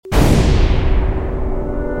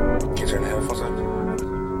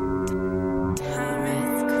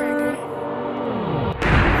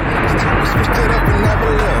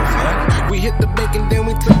and then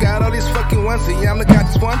we took out all these fucking ones. See, I'm the guy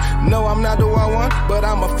this one. No, I'm not the wild one, but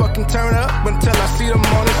I'ma fucking turn up until I see the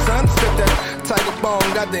morning sun. Sip that Tiger Bone,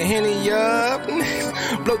 got the Henny up.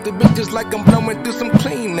 Blow the bitches like I'm blowing through some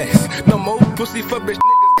Kleenex. No more pussy for bitch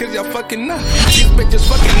niggas, cause y'all fucking up. These bitches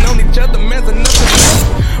fucking on each other, man's enough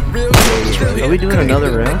to real good. Are we doing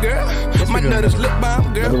another round? My nut is lip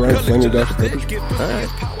balm, girl. Another round, Flaming Dr. Pepper. Alright.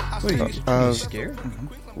 What are you scared?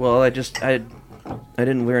 Well, I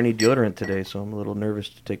didn't wear any deodorant today, so I'm a little nervous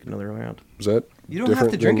to take another round. Is that You don't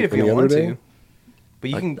have to drink it if you any want other to. day? But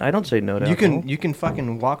you can. I don't say no to You alcohol. can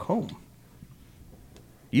fucking walk home.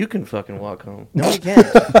 You can fucking walk home. No, you can't.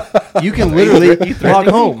 You can literally walk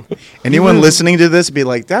home. Anyone listening to this be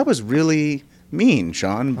like, that was really mean,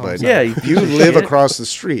 Sean, but yeah, you you piece of live shit. across the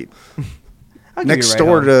street. I'll give Next you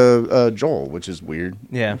a ride door home. to Joel, which is weird.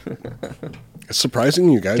 Yeah, It's surprising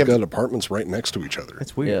you guys Kevin- got apartments right next to each other.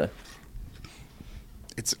 it's weird. Yeah.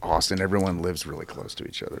 It's Austin. Everyone lives really close to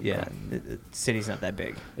each other. Yeah, the city's not that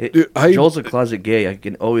big. Dude, Joel's a closet gay. I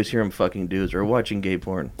can always hear him fucking dudes or watching gay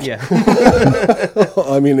porn. Yeah,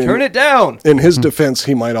 I mean, turn it down. in his defense,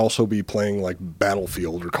 he might also be playing like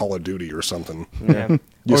Battlefield or Call of Duty or something. Yeah,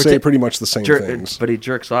 You Or say ta- pretty much the same things. But he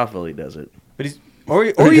jerks off while he does it. but he's or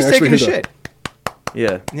You he's can taking a actually shit.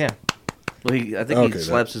 Yeah. Yeah, Well, I think Okay, he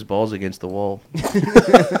slaps his balls against the wall.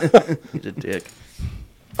 He's a dick.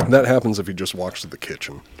 That happens if you just walks to the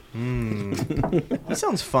kitchen. that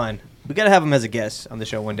sounds fun. We gotta have him as a guest on the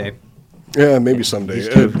show one day. Yeah, maybe someday. He's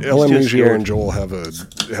too El Emigio scared. and Joel have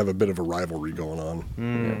a bit of a rivalry going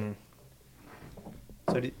on.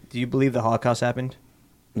 So, do you believe the Holocaust happened?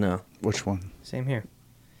 No. Which one? Same here.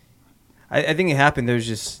 I think it happened. There's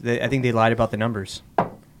just I think they lied about the numbers,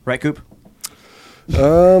 right, Coop?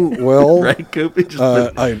 Well, Right, Coop?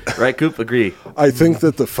 Right, Coop? Agree. I think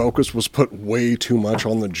that the focus was put way too much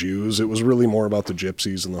on the Jews. It was really more about the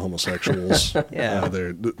gypsies and the homosexuals. Yeah.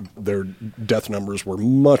 Their death numbers were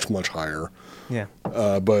much, much higher. Yeah.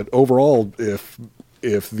 But overall, if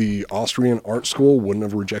the Austrian art school wouldn't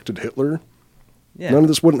have rejected Hitler, Yeah. none of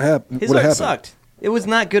this wouldn't happen. His would art have happened. sucked. It was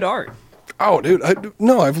not good art. Oh, dude,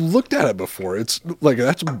 I've looked at it before. It's like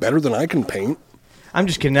that's better than I can paint. I'm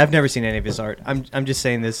just kidding. I've never seen any of his art. I'm just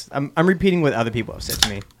saying this. I'm repeating what other people have said to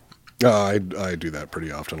me. I do that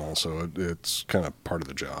pretty often. Also, it's kind of part of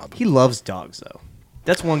the job. He loves dogs, though.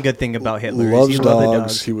 That's one good thing about Hitler. is Loves he loved the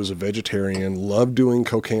dogs. He was a vegetarian. Loved doing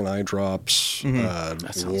cocaine eye drops.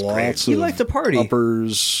 sounds Lots great. He of liked to party.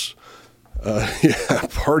 Uppers. Yeah,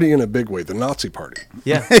 party in a big way. The Nazi party.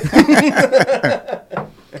 Yeah.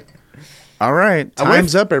 All right.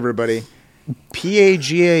 Time's up, everybody.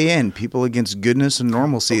 PAGAN, People Against Goodness and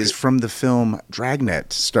Normalcy, is from the film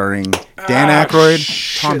Dragnet, starring Dan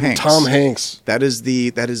Aykroyd, Tom Hanks. Tom Hanks. That is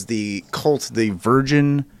the cult, the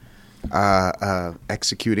virgin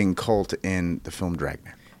executing cult in the film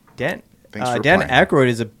Dragnet. Dan Thanks for Dan playing. Aykroyd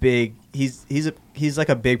is a big. He's like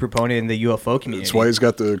a big proponent in the UFO community. That's why he's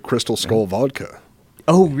got the Crystal Skull vodka.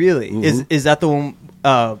 Oh, really? Mm-hmm. Is that the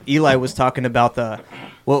one Eli was talking about?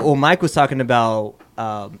 Well, Mike was talking about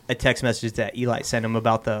a text message that Eli sent him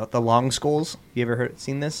about the long skulls. You ever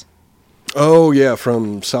seen this? Oh yeah,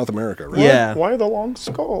 from South America, right? Yeah. Why the long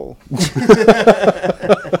skull?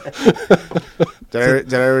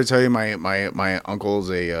 Did I ever tell you my uncle's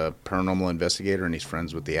a paranormal investigator and he's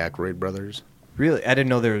friends with the Aykroyd brothers? Really? I didn't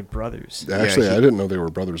know they were brothers. Actually, he- I didn't know they were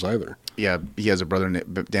brothers either. Yeah, he has a brother.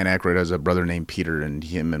 Dan Aykroyd has a brother named Peter, and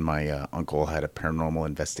him and my uncle had a paranormal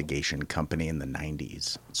investigation company in the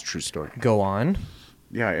 '90s. It's a true story. Go on.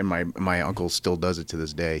 Yeah, and my uncle still does it to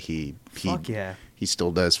this day. He Fuck yeah. he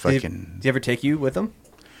still does Did fucking. he ever take you with him?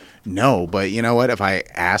 No, but you know what? If I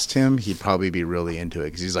asked him, he'd probably be really into it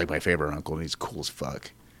because he's like my favorite uncle and he's cool as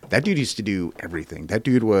fuck. That dude used to do everything. That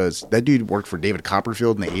dude worked for David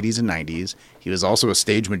Copperfield in the 80s and 90s. He was also a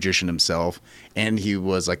stage magician himself, and he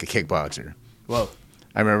was like a kickboxer. Whoa.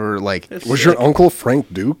 I remember like Was your uncle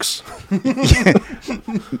Frank Dukes?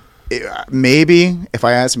 maybe if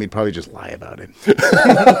I asked him, he'd probably just lie about it.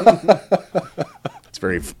 It's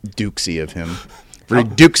very Dukesy of him. Very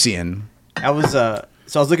Dukesian. I was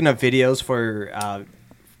looking up videos for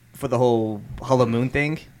the whole Hollow Moon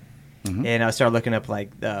thing, and I started looking up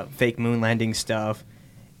like the fake moon landing stuff,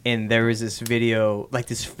 and there was this video, like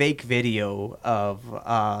this fake video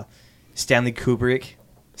of Stanley Kubrick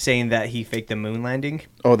saying that he faked the moon landing.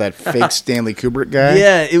 Oh, that fake Stanley Kubrick guy?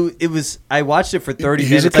 Yeah, it was. I watched it for 30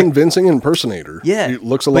 He's minutes. a convincing impersonator. Yeah, He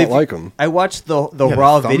looks a But lot if- like him. I watched the Yeah,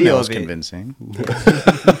 raw the video thumbnail's of it. convincing.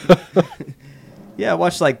 Yeah, I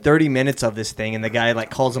watched like 30 minutes of this thing, and the guy like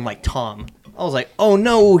calls him like Tom. I was like, oh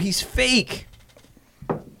no, he's fake.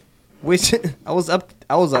 Which I was up.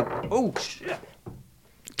 Oh shit.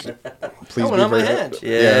 Please That went be on my very- hand.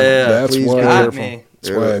 Yeah. That's please why. be Got careful. me.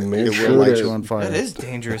 That's why I It made will sure light to you on fire. That is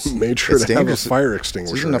dangerous. made sure It's to dangerous. have a fire This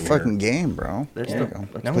extinguisher. isn't a in fucking here. game, bro. That's There the, you go.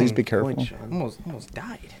 that's No, the Please be point, careful. Sean. Almost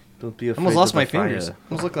died. Don't be afraid. Almost lost of my the fire. fingers.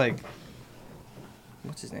 Almost looked like.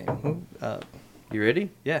 What's his name? Who? You ready?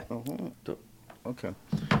 Yeah. Okay.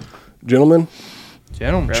 Gentlemen,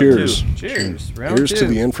 Gentlemen. Cheers. Cheers. Round here's two. to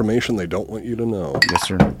the information they don't want you to know. Yes,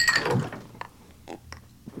 sir.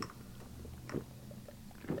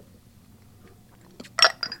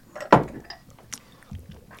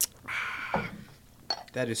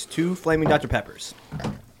 That is 2 flaming Dr. Peppers.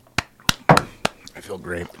 I feel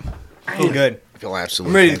great. Feel good. I feel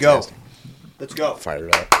absolutely I'm ready to go. fantastic. Let's go.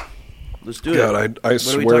 Fired up. Let's do it. God, I What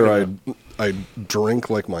are we swear talking I drink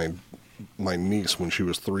like my niece when she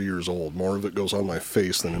was 3 years old. More of it goes on my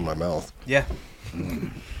face than in my mouth. Yeah.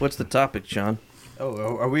 What's the topic, Sean?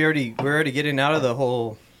 Oh, are we already? We're already getting out of the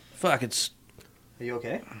whole. Fuck, it's... Are you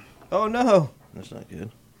okay? Oh no. That's not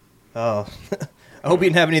good. Oh. I hope you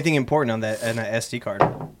didn't have anything important on that SD card.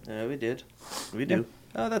 Yeah, we did. We do.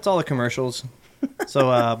 Oh, that's all the commercials.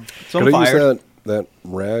 So, so Could I'm I use fired. that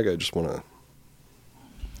rag? I just want to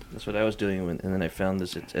That's what I was doing, and then I found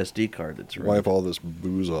this SD card that's right. wipe all this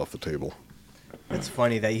booze off the table. It's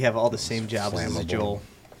funny that you have all the same jobs as flammable. Joel.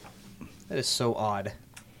 That is so odd.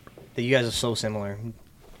 That you guys are so similar.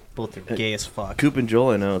 Both are gay as fuck. Coop and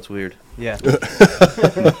Joel, I know, it's weird. Yeah.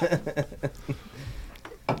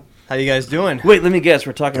 How you guys doing? Wait, let me guess.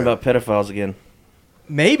 We're talking about pedophiles again.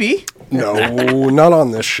 Maybe. No, not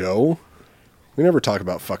on this show. We never talk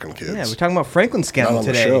about fucking kids. Yeah, we're talking about Franklin not scandal on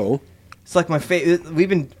today. the show. It's like my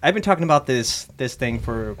favorite. I've been talking about this thing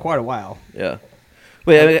for quite a while. Yeah.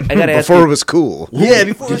 Wait, I gotta ask Before you, it was cool. Yeah,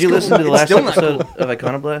 before did you listen to the last episode of Not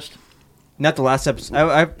Iconoblast? the last episode.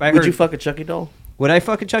 I Would heard. you fuck a Chucky doll? Would I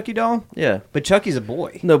fuck a Chucky doll? Yeah. But Chucky's a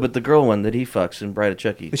boy. No, but the girl one that he fucks in Bride of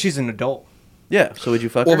Chucky. But she's an adult. Yeah, so would you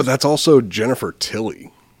fuck Well, her? but that's also Jennifer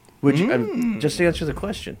Tilly. Would you, just to answer the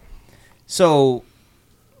question. So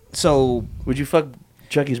Would you fuck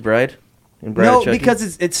Chucky's bride in Bride no, of Chucky?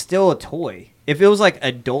 because it's still a toy. If it was like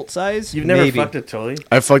adult size, You've never maybe. fucked a toy?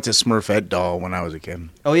 I fucked a Smurfette doll when I was a kid.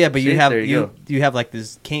 Oh yeah, but See, you have there you you have like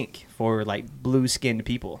this kink for like blue skinned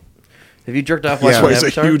people. Have you jerked off That's watching why he's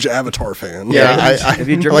Avatar? a huge Avatar fan. Yeah, I Have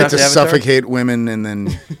you jerked like off to to Avatar? suffocate women and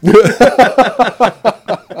then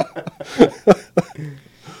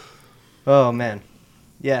Oh man,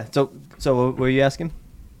 yeah. So what were you asking?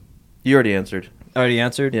 You already answered. Already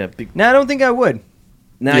answered. Yeah. No, I don't think I would.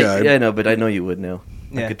 Now, Yeah, I know, but I know you would now.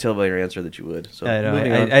 I Yeah. could tell by your answer that you would. So I know.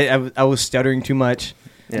 moving on. I was stuttering too much.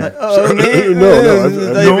 Yeah. Like, oh, man.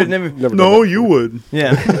 No, I've never. never done that. would.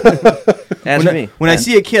 Yeah. Ask when me. when I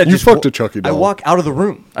see a kid, I You just fucked a Chucky I doll. walk out of the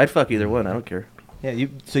room. I'd fuck either one. I don't care. Yeah.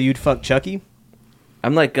 So you'd fuck Chucky?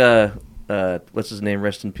 I'm like, what's his name?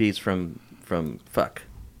 Rest in peace from Fuck.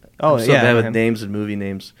 Oh I'm so yeah. bad with him. names and movie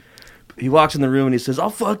names. He walks in the room and he says, "I'll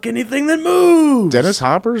fuck anything that moves." Dennis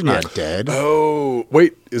Hopper's not dead. Oh,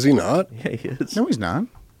 wait, is he not? Yeah, he is. No, he's not.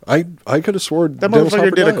 I could have sworn That Dennis motherfucker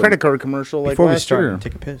Hopper did a died. credit card commercial like Before we last start, year.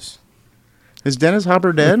 take a piss. Is Dennis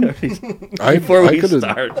Hopper dead? Before we could've-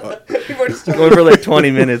 start, going for like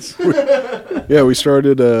 20 minutes. Yeah, we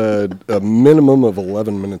started a minimum of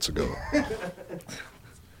 11 minutes ago.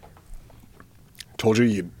 Told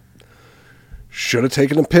you should have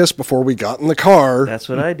taken a piss before we got in the car. That's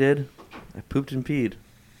what I did. I pooped and peed.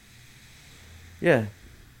 Yeah,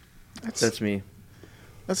 that's me.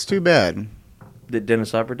 That's too bad. Did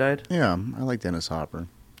Dennis Hopper died? Yeah, I like Dennis Hopper.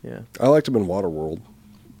 Yeah. I liked him in Waterworld.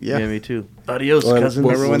 Yeah, Yeah. me too. Adios, Well, cousin.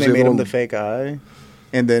 well, Remember when Was they he made the him one- the fake eye?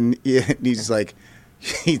 And then he's like,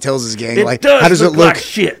 he tells his gang, It like, does how does look it look? like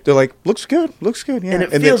shit. They're like, looks good, yeah. And it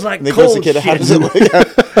then- feels like and then goes to cold the kid, how shit." does it look?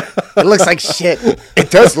 It looks like shit. It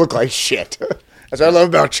does look like shit. That's what I love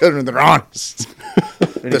about children. They're honest.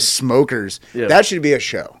 The Smokers. Yeah. That should be a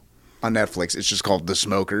show on Netflix. It's just called The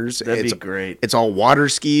Smokers. That'd it's be great. It's all water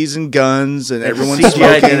skis and guns and everyone's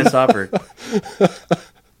CGI smoking. Dennis Hopper.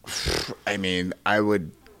 I mean, I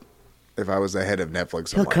would, if I was the head of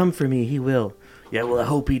Netflix. He'll I'm like, come for me. He will. Yeah, well, I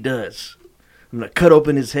hope he does. I'm gonna cut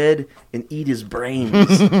open his head and eat his brains.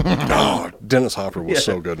 Oh, Dennis Hopper was Yeah.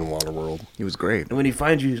 so good in Waterworld. He was great. And when he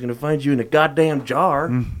finds you, he's gonna find you in a goddamn jar.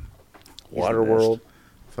 Waterworld.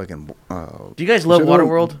 Fucking. Do you guys love Is it on-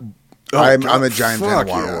 Waterworld? I'm God, a giant fan of fuck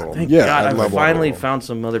yeah. Waterworld. Thank Yeah, God, I I love finally Waterworld. found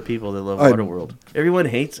some other people that love I- Waterworld. Everyone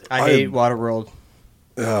hates it. I hate Waterworld.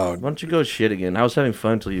 Oh, Why don't you go shit again? I was having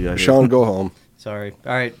fun till you guys. Sean, go home. Sorry.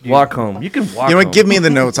 All right. Walk home. You can walk. You know what? home. Give me the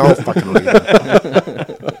notes. I'll fucking read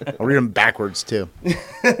them. I'll read them backwards too.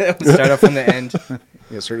 Start off from the end.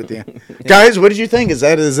 Yes, right at the end. Guys, what did you think? Is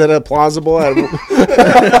that a plausible? 1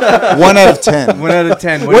 out of 10. 1 out of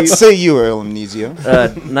 10. What say you,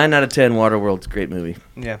 Amnesio? 9 out of 10. Waterworld's a great movie.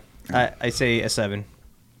 Yeah, I say a 7.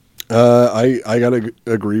 I gotta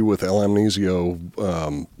agree with El Amnesio.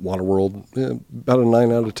 Waterworld, about a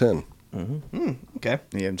 9 out of 10. Okay.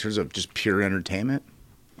 Yeah, in terms of just pure entertainment,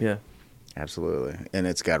 Yeah. absolutely. And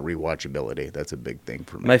it's got rewatchability. That's a big thing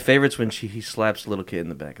for me. My favorite's when he slaps a little kid in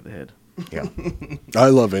the back of the head. Yeah. I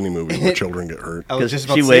love any movie where children get hurt. I was Because just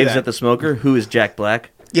about she to say waves that. at the smoker, who is Jack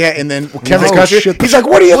Black. Yeah, and then Kevin Oh, Costner, shit. he's like,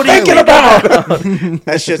 what are you thinking about?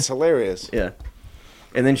 That shit's hilarious. Yeah.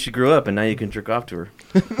 And then she grew up, and now you can jerk off to her.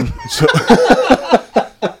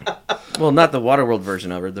 Well, not the Waterworld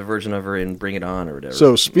version of her, the version of her in Bring It On or whatever.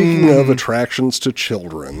 So speaking of attractions to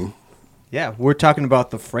children, Yeah, we're talking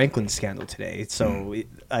about the Franklin scandal today. So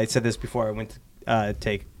I said this before I went to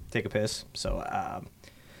take a piss.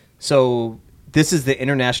 So this is the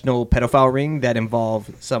international pedophile ring that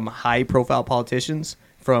involved some high-profile politicians,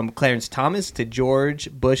 from Clarence Thomas to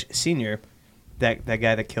George Bush Sr., that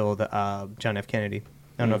guy that killed John F. Kennedy.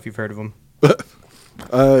 I don't know if you've heard of him.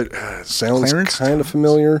 sounds Clarence kind of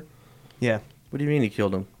familiar. Yeah, What do you mean he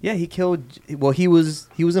killed him? yeah, he killed. Well, he was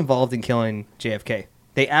involved in killing JFK.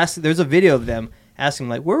 They asked. There's a video of them asking,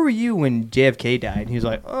 like, "Where were you when JFK died?" And he was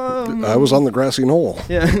like, I was on the grassy knoll.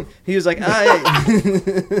 yeah." He was like,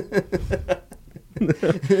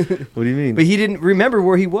 What do you mean? But he didn't remember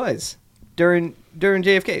where he was during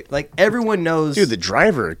JFK. Like, everyone knows. Dude, the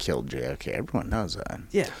driver killed JFK. Everyone knows that.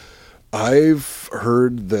 Yeah. I've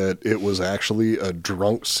heard that it was actually a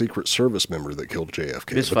drunk Secret Service member that killed JFK.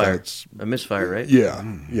 but misfire. that's- A misfire, right? Yeah,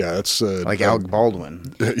 yeah, it's Like Alec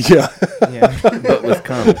Baldwin. yeah. Yeah. But with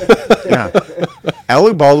cum. Yeah.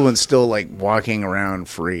 Alec Baldwin's still, like, walking around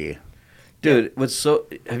free. Dude,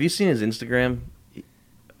 have you seen his Instagram?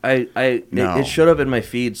 No. It showed up in my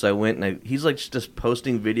feed, so I went and he's like just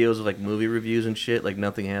posting videos of like movie reviews and shit, like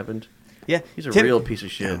nothing happened. Yeah. He's a real piece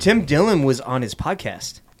of shit. Tim Dillon was on his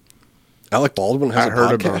podcast. Alec Baldwin has I a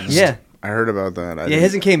heard podcast. about Yeah. I heard about that. Yeah, it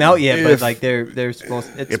hasn't came out yet, but If- like they're supposed.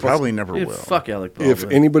 It's It probably never Dude, will. fuck Alec Baldwin. If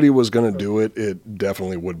anybody was going to do it, it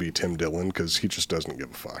definitely would be Tim Dillon because he just doesn't give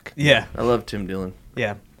a fuck. Yeah. I love Tim Dillon.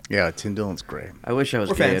 Yeah. Yeah, Tim Dillon's great. I wish I was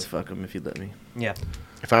We're gay. fans. I'd fuck him if he'd let me. Yeah.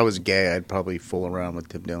 If I was gay, I'd probably fool around with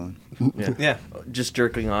Tim Dillon. Yeah. Yeah. Just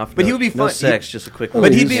jerking off. But no, he would be No fun. sex, just a quick.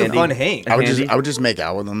 But he'd be a handy- fun hang. a I would handy- just make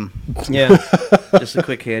out with him. Yeah. just a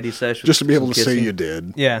quick handy sesh. with Just to be able some to say kissing. you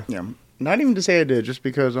did. Yeah. Yeah. Not even to say I did, just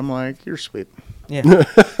because I'm like, you're sweet. Yeah. You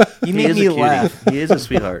He made is me a cutie. laugh. He is a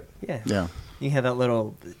sweetheart. Yeah. Yeah. You had that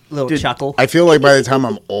little Dude, chuckle. I feel like by the time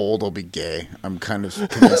I'm old, I'll be gay. I'm kind of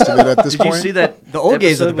convinced of it at this Did point. you see that? The old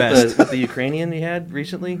gays are the episode best. with the Ukrainian he had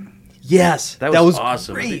recently. Yes. That was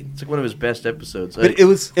awesome. Great. It's like one of his best episodes. But it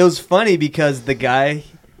was funny because the guy,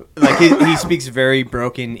 like, he speaks very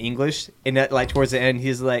broken English, and that, like, towards the end,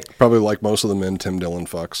 he's like, Probably like most of the men Tim Dillon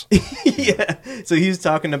fucks. yeah. So he was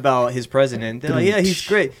talking about his president. They're like, yeah, he's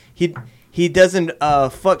great. He doesn't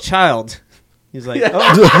fuck child. He's like,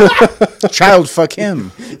 oh, Child, fuck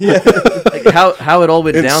him. like how it all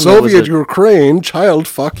went In down. though, was Soviet that- Ukraine, child,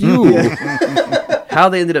 fuck you. how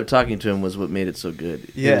they ended up talking to him was what made it so good.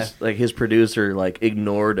 It Yeah. was, like his producer like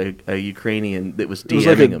ignored a Ukrainian that was It was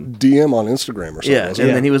like a DMing him. DM on Instagram or something. Yeah, and wasn't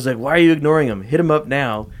it? then he was like, "Why are you ignoring him? Hit him up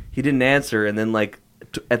now." He didn't answer, and then like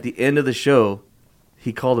at the end of the show,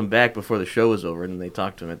 he called him back before the show was over, and then they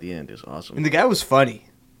talked to him at the end. It was awesome. and the guy was funny.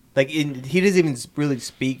 Like, he doesn't even really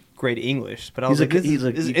speak great English, but I was He's like, a- he's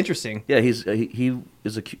a- this is interesting. Yeah, he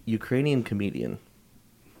is a Ukrainian comedian.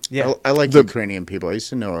 Yeah. I like Ukrainian people. I used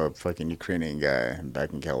to know a fucking Ukrainian guy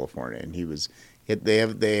back in California, and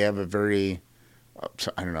they have a very,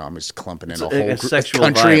 I don't know, I'm just clumping in It's a a whole sexual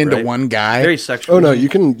country vibe, into right? one guy. Very sexual. Oh no, you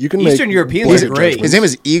can make Eastern Europeans blanket are great. judgments. His name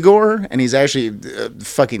is Igor, and he's actually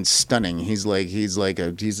fucking stunning. He looks like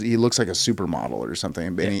a supermodel or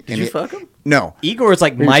something. Did you fuck him? No, Igor's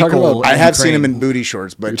like you talking Michael. about- I in have seen him Ukraine. in booty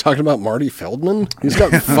shorts, You're but talking about Marty Feldman? He's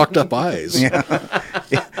got fucked up eyes.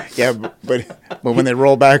 yeah, but when they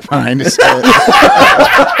roll back behind his head,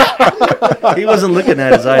 He wasn't looking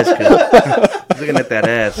at his eyes, kid. He's looking at that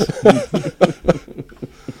ass.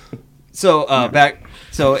 So back.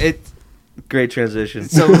 So it. Great transition.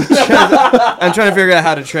 So I'm trying to figure out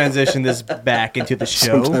how to transition this back into the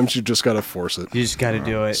show. Sometimes you just gotta force it. You just got to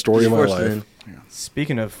do it. Story of my Forced it life. in.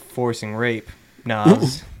 Speaking of forcing rape, I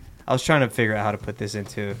was trying to figure out how to put this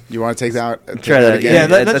into. you want to take that? Try that again.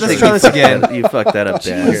 Yeah, let's I think try you this fucked again. that- You fucked that up,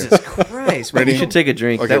 Dad. Jesus Christ! Ready? You should take a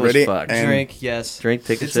drink. Okay, that was ready? fucked. And- Drink, yes. Drink,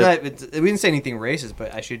 take a it's sip. Not, we didn't say anything racist,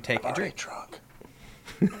 but I should take a drink. Drunk.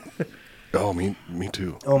 Oh, me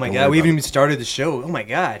too. Oh my Don't god, worry we haven't about even started the show. Oh my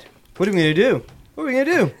god, what are we gonna do? What are we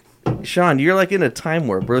gonna do? Sean, you're like in a time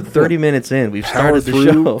warp. We're 30 minutes in. We've Power started the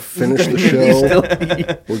through, show. finish the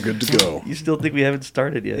show. We're good to go. You still think we haven't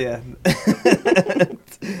started yet? Yeah.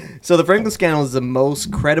 So the Franklin scandal is the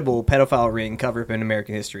most credible pedophile ring cover-up in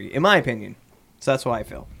American history, in my opinion. So that's why I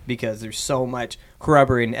feel, because there's so much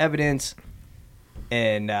corroborating evidence,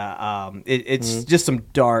 and it's just some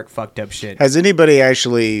dark, fucked up shit. Has anybody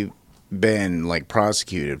actually been like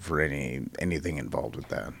prosecuted for anything involved with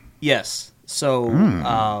that? Yes. So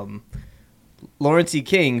Lawrence E.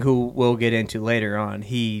 King, who we'll get into later on,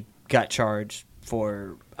 he got charged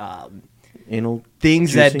for Anal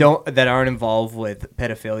things juicing? that aren't involved with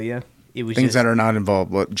pedophilia. It was Things just, that are not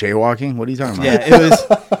involved. What, jaywalking? What are you talking about? yeah,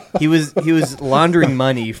 it was he was laundering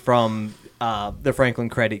money from the Franklin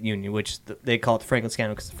Credit Union, which they call it the Franklin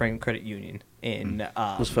scandal because the Franklin Credit Union in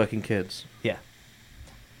Those fucking kids. yeah.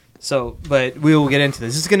 So, but we will get into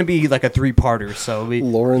this. This is going to be like a 3-parter. So we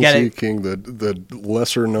Lawrence gotta- E. King, the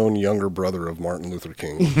lesser-known younger brother of Martin Luther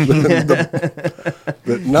King.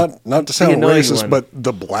 Not to sound annoying racist, one. but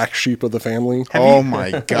the black sheep of the family. Oh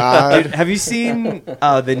my God. Have you seen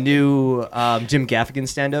the new Jim Gaffigan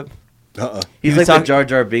stand-up? He's was like the talk- Jar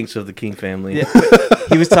Jar Binks of the King family. Yeah.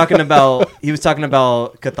 He was talking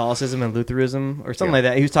about Catholicism and Lutheranism or something like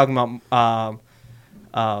that. He was talking about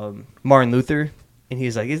Martin Luther, and he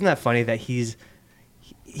was like, "Isn't that funny that he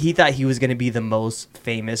thought he was going to be the most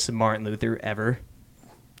famous Martin Luther ever?"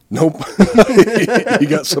 Nope. He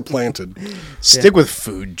got supplanted. Stick with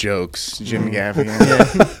food jokes, Jim Gaffigan.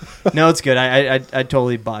 Yeah. No, it's good. I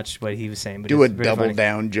totally botched what he was saying, but Do a it's very double funny.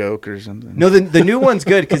 down joke or something. No, the new one's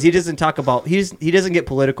good because he doesn't talk about he doesn't get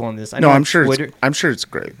political on this. I know No, on I'm sure. Twitter, I'm sure it's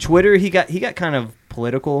great. Twitter he got kind of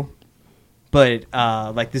political, but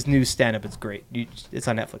like this new stand up is great. It's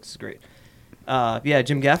on Netflix. It's great. Yeah,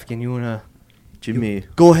 Jim Gaffigan, you wanna Jimmy.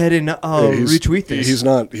 go ahead and He's- retweet this? He's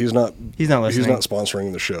not He's not listening. He's not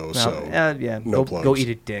sponsoring the show. No, So yeah, no go plugs. eat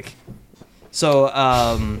a dick. So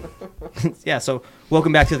yeah, so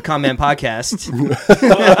welcome back to the Comment Podcast.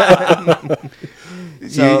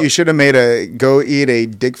 So- you should have made go eat a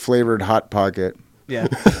dick flavored hot pocket Yeah.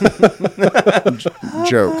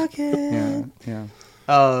 joke.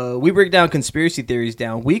 Yeah. We break down conspiracy theories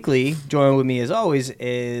down weekly. Joining with me, as always,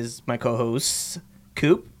 is my co-hosts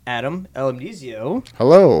Coop, Adam, El Amnesio,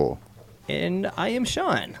 Hello. and I am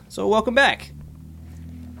Sean. So welcome back.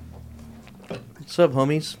 What's up,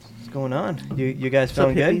 homies? What's going on? You guys What's up,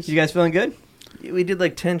 feeling good? hippies? You guys feeling good? We did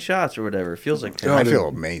like 10 shots or whatever. It feels like 10. God, I dude. feel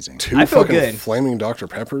amazing. Two I feel fucking good. flaming Dr.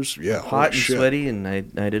 Peppers. Yeah, holy Hot and shit. sweaty, and I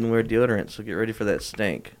didn't wear deodorant, so get ready for that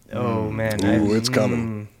stank. Oh man, Ooh, it's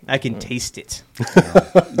coming. I can taste it.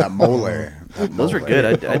 That mole. Those were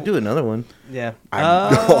good. I'd do another one. Yeah.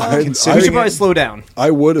 I we should probably slow down. I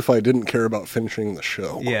would if I didn't care about finishing the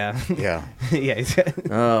show. Yeah. Yeah. Yeah.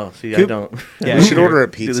 Oh, see, I Coop? don't. Yeah, We should order a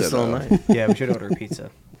do pizza. this all though. night. Yeah, we should order a pizza.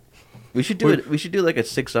 We should do it. We should do like a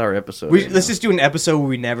 6-hour episode. Let's just do an episode where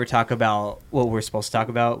we never talk about what we're supposed to talk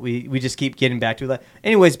about. We just keep getting back to that.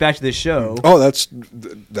 Anyways, back to the show. Oh, that's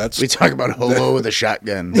We talk about hobo with a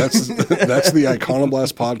shotgun. that's the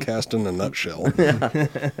Iconoblast podcast in a nutshell.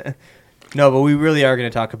 No, but we really are going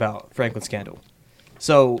to talk about Franklin Scandal.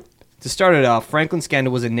 So, to start it off, Franklin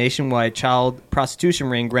Scandal was a nationwide child prostitution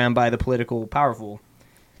ring ran by the political powerful.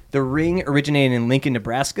 The ring originated in Lincoln,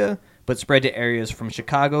 Nebraska, but spread to areas from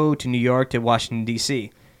Chicago to New York to Washington,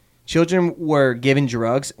 D.C. Children were given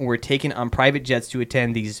drugs and were taken on private jets to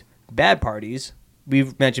attend these bad parties.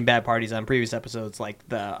 We've mentioned bad parties on previous episodes, like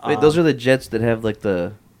the... Wait, those are the jets that have like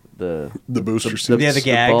the booster suits. Yeah, the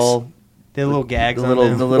gags. ball, the little gags the on little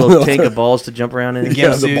them. the little tank of balls to jump around in. The Yeah,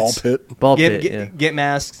 gimp the ball suits. pit. Ball Get, pit. get, Yeah. get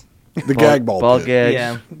masks. The gag ball pit. gags.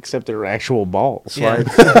 Yeah. Except they're actual balls. Yeah.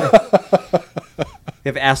 Slides. They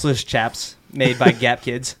have assless chaps made by Gap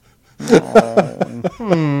Kids.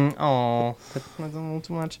 Oh, that's a little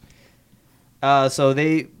too much. So at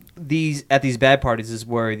these bad parties is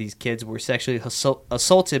where these kids were sexually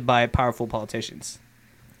assaulted by powerful politicians.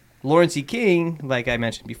 Lawrence E. King, like I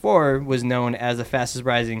mentioned before, was known as the fastest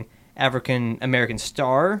rising African American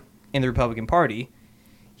star in the Republican Party.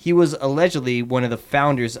 He was allegedly one of the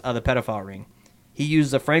founders of the pedophile ring. He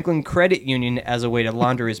used the Franklin Credit Union as a way to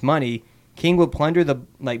launder his money. King would plunder the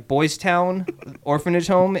Boys Town orphanage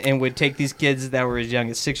home and would take these kids that were as young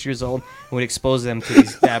as 6 years old and would expose them to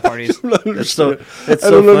these bad parties. That's so. That's I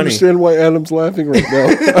so don't funny. understand why Adam's laughing right now.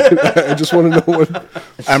 I just want to know what.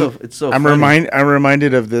 It's so. I'm funny.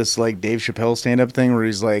 reminded of this like Dave Chappelle stand-up thing where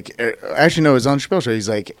he's like, actually no, it's on Chappelle show. He's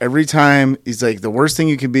like, every time he's like, the worst thing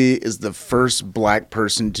you could be is the first black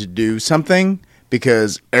person to do something.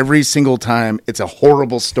 Because every single time it's a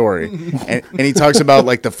horrible story. And he talks about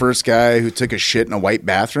like the first guy who took a shit in a white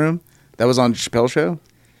bathroom. That was on Chappelle Show.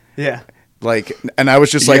 Yeah. Like, and I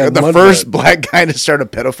was just Yeah, like the Mudbud. first black guy to start a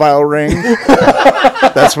pedophile ring.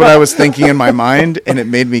 That's what I was thinking in my mind, and it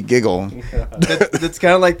made me giggle. That's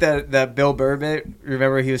kind of like that Bill Burr bit.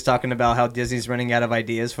 Remember he was talking about how Disney's running out of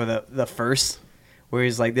ideas for the first, where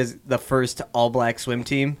he's like, this the first all black swim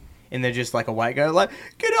team, and they're just like a white guy like,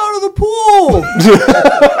 get out of the pool.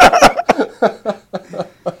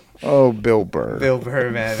 Oh, Bill Burr. Bill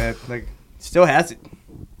Burr, man, that, like still has it.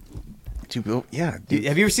 Dude, Bill, yeah. Dude.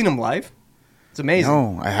 Have you ever seen him live? It's amazing.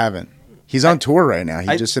 No, I haven't. He's on tour right now. He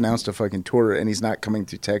I- just announced a fucking tour, and he's not coming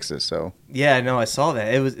through Texas. So Yeah, no, I saw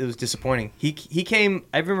that. It was disappointing. He came.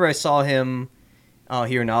 I remember I saw him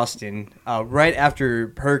here in Austin right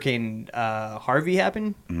after Hurricane Harvey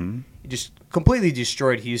happened. Mm-hmm. He just completely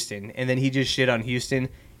destroyed Houston, and then he just shit on Houston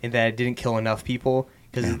and that it didn't kill enough people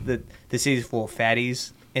because the city's full of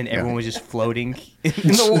fatties. And everyone was just floating in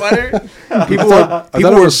the water. People I thought it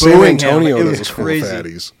were was San booing Antonio him. It that was was full of crazy.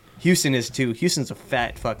 fatties. Houston is too. Houston's a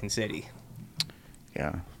fat fucking city.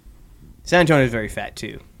 yeah, San Antonio is very fat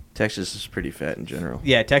too. Texas is pretty fat in general.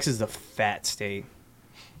 Yeah, Texas is a fat state.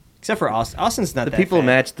 Except for Austin. Austin's not The that people fat.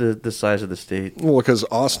 match the size of the state. Well, because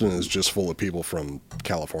Austin is just full of people from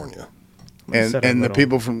California. and Said a and the little.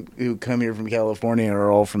 people who come here from California are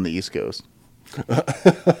all from the East Coast.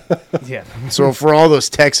 Yeah. So for all those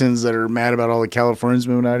Texans that are mad about all the Californians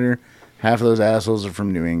moving out here, half of those assholes are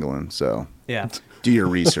from New England. So Yeah. do your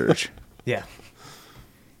research. Yeah.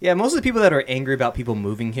 Yeah, most of the people that are angry about people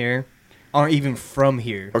moving here aren't even from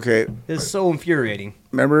here. Okay, It's so infuriating.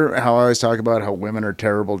 remember how I always talk about how women are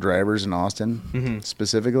terrible drivers in Austin,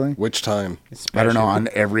 specifically? Which time? I don't know, on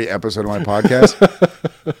every episode of my podcast.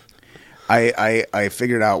 I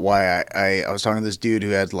figured out why I was talking to this dude who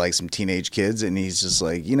had like some teenage kids, and he's just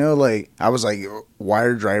like, like, I was like, why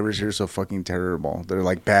are drivers here so fucking terrible? They're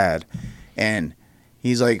like bad. And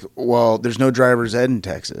he's like, well, there's no driver's ed in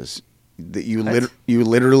Texas. That you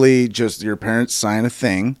literally just, your parents sign a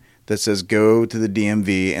thing that says go to the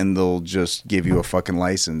DMV and they'll just give you a fucking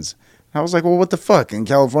license. I was like, well, what the fuck? In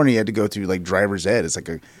California, you had to go through like driver's ed. It's like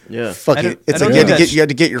a fucking. It's don't like think that's- you had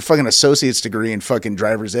to get your fucking associate's degree in fucking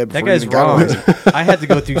driver's ed. That before you guy's even got wrong. one. I had to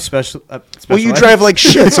go through special Well, you ed. drive like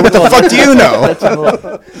shit. So what the fuck do you know? That's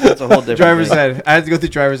a whole different driver's thing. ed. I had to go through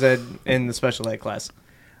driver's ed in the special ed class.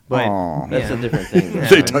 But Aw. That's yeah. a different thing. Yeah.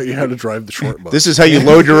 They taught you how to drive the short bus. This is how you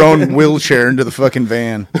load your own wheelchair into the fucking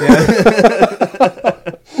van.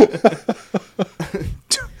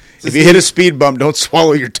 If you hit a speed bump, don't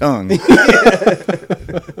swallow your tongue. They're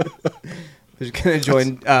gonna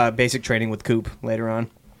join basic training with Coop later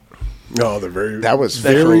on. No, they're very. That was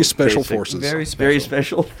very special, special basic. forces. Very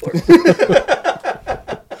special.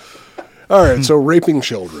 All right, so raping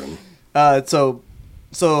children.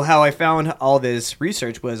 So how I found all this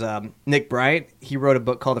research was Nick Bryant. He wrote a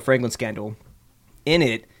book called The Franklin Scandal. In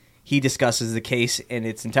it, he discusses the case in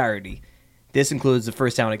its entirety. This includes the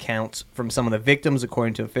first-hand accounts from some of the victims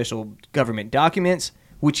according to official government documents,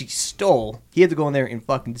 which he stole. He had to go in there and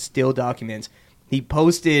fucking steal documents. He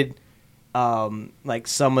posted like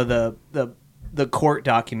some of the court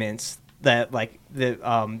documents that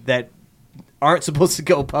that aren't supposed to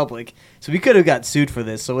go public. So we could have got sued for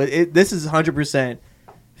this. So this is 100%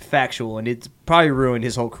 factual, and it's probably ruined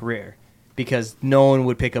his whole career because no one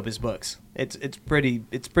would pick up his books. It's pretty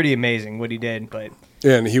amazing what he did, but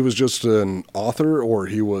And he was just an author, or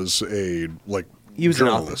he was a he was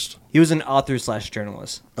journalist. an author. He was an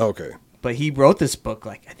author/journalist. Okay. But he wrote this book,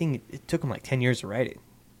 like, I think it took him like 10 years to write it.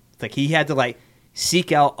 It's like he had to like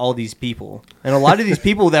seek out all these people. And a lot of these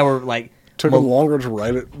people that were like Took him longer to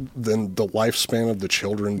write it than the lifespan of the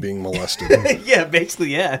children being molested. yeah, basically,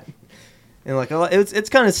 yeah. And like it's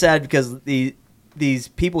kind of sad because these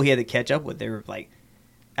people he had to catch up with, they were like,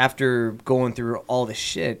 after going through all the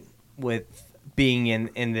shit with being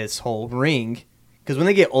in this whole ring, because when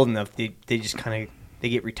they get old enough, they just kind of they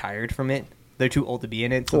get retired from it. They're too old to be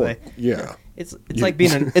in it, so Well, yeah. it's like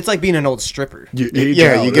being an old stripper. You age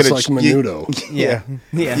Yeah, out. you get it's a- like you- Menudo. Yeah,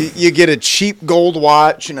 yeah. You get a cheap gold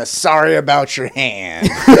watch and a sorry about your hand.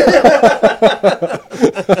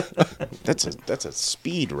 That's a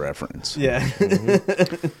Speed reference. Yeah.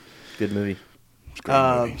 Good movie.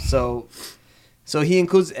 So he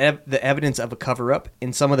includes the evidence of a cover-up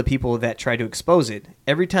in some of the people that tried to expose it.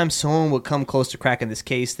 Every time someone would come close to cracking this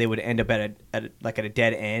case, they would end up at a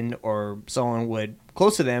dead end, or someone would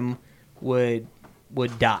close to them would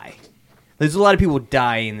die. There's a lot of people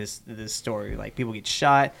die in this story. Like people get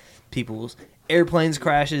shot, airplanes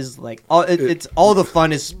crashes, like all it's all the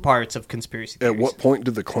funnest parts of conspiracy theories. At what point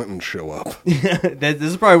did the Clintons show up? This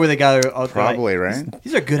is probably where they got it. Probably, right?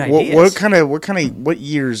 These are good ideas. What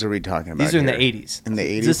years are we talking about? These are in here? the 80s. In the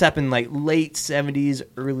 80s? This happened like late 70s,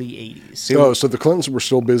 early 80s. So the Clintons were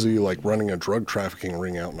still busy like running a drug trafficking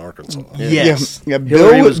ring out in Arkansas. Yes. Yeah,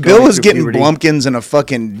 Hillary was Bill going was through getting puberty. Blumpkins in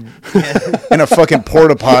a fucking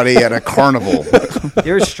porta potty at a carnival.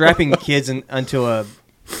 They were strapping kids onto a,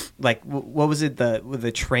 like, what was it?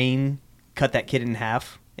 The train cut that kid in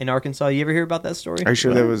half in Arkansas. You ever hear about that story? Are you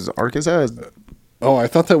sure that was Arkansas? Oh, I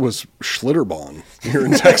thought that was Schlitterbahn here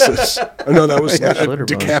in Texas. No, that was Schlitterbahn.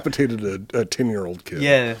 decapitated a 10-year-old kid.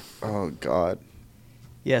 Yeah. Oh God.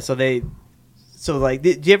 Yeah, so did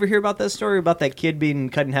you ever hear about that story about that kid being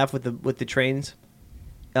cut in half with the trains?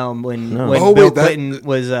 When No. Oh, Bill wait, that- Clinton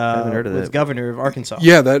was haven't heard of was that. governor of Arkansas.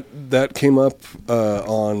 Yeah, that came up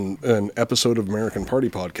on an episode of American Party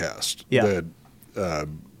podcast. Yeah.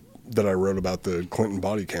 That I wrote about the Clinton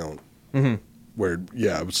body count. Mm-hmm. Where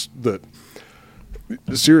it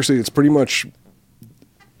was seriously, it's pretty much.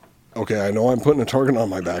 Okay, I know I'm putting a target on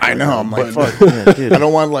my back. I right know. now, I'm like, but fuck. Yeah, dude. I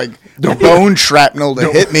don't want like the bone shrapnel to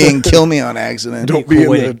hit me and kill me on accident. Don't Cool be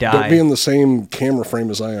way to in die. don't be in the same camera frame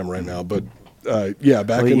as I am right now. But back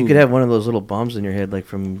Well, in you could have one of those little bombs in your head, like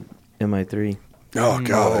from MI3. oh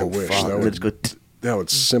god, I Oh, wish fuck. that Let's would go. that would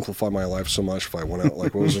simplify my life so much if I went out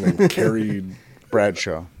like what was her name,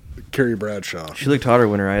 Bradshaw. Carrie Bradshaw. She looked hotter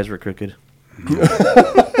when her eyes were crooked.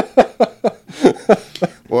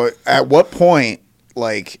 Well, at what point,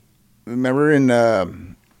 like, remember in A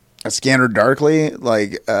Scanner Darkly,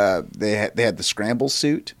 like they had the scramble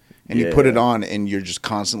suit, and you put it Yeah. on, and you're just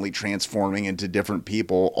constantly transforming into different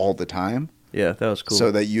people all the time, Yeah, that was cool. so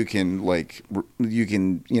that you can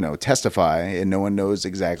testify, and no one knows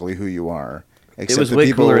exactly who you are. it Except was the way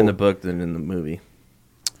people- cooler in the book than in the movie.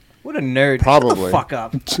 What a nerd! Probably. Shut the fuck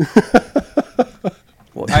up.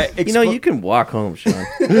 Well, I you can walk home, Sean.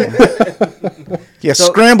 Yeah, So-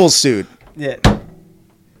 scramble suit. Yeah.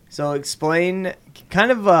 So explain,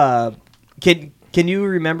 kind of. Can you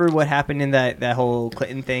remember what happened in that whole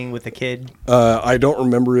Clinton thing with the kid? I don't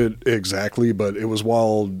remember it exactly, but it was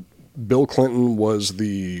while Bill Clinton was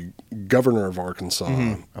the governor of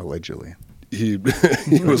Arkansas. Allegedly. He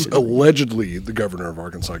was allegedly the governor of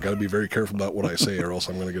Arkansas. I got to be very careful about what I say, or else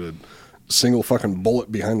I'm going to get a single fucking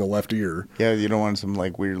bullet behind the left ear. Yeah, you don't want some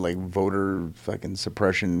like weird like voter fucking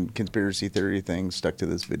suppression conspiracy theory thing stuck to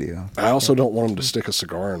this video. I also don't want him to stick a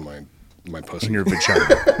cigar in my pussy. In your vagina.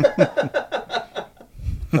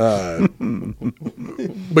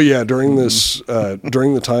 But yeah, during this,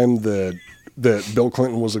 during the time that Bill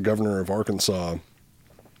Clinton was the governor of Arkansas,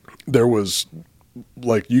 there was,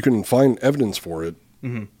 like, you can find evidence for it.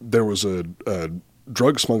 Mm-hmm. There was a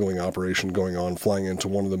drug smuggling operation going on, flying into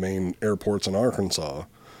one of the main airports in Arkansas,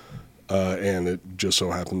 and it just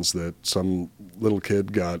so happens that some little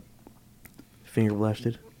kid got Finger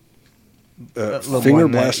blasted. Little finger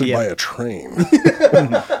one that- blasted yeah. by a train,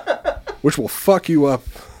 which will fuck you up.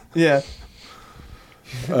 Yeah.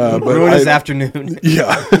 But Ruin his afternoon,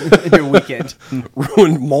 Yeah. your weekend.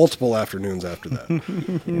 Ruined multiple afternoons after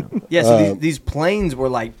that. Yeah. So these planes were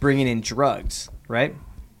like bringing in drugs, right?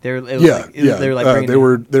 They were. Yeah. They were like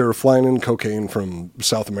bringing They were flying in cocaine from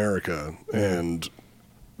South America, and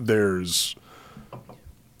there's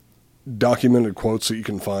documented quotes that you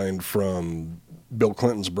can find from Bill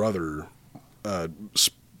Clinton's brother.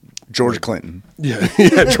 George Clinton. Yeah,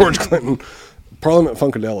 George Clinton, Parliament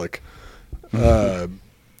Funkadelic,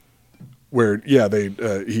 where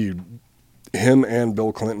him and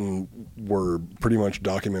Bill Clinton were pretty much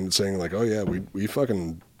documented saying like, oh yeah, we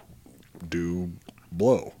fucking do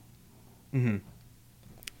blow.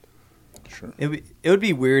 Sure. It would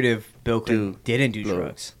be weird if Bill Clinton Do didn't do blow.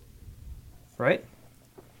 drugs, right?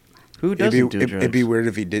 Who doesn't do drugs? It'd be weird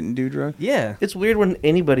if he didn't do drugs. Yeah. It's weird when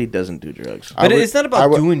anybody doesn't do drugs. I But would- it's not I about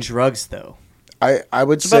would- doing drugs, though. I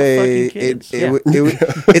would It's about say fucking kids. it Yeah. would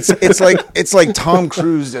it's like Tom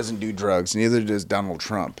Cruise doesn't do drugs, neither does Donald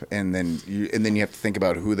Trump, and then you have to think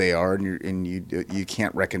about who they are, and you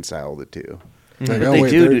can't reconcile the two. Like, But oh, they wait,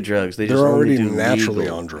 do they're- drugs. They they're just only already do naturally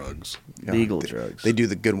legal. on drugs. Legal they, drugs. They do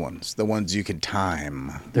the good ones, the ones you can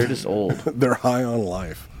time. They're just old. They're high on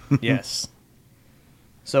life. Yes.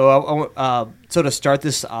 So, so to start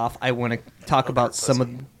this off, I want to talk about some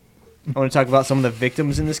of the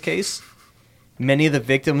victims in this case. Many of the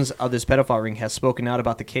victims of this pedophile ring have spoken out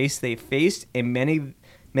about the case they faced, and many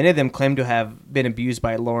of them claim to have been abused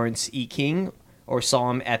by Lawrence E. King or saw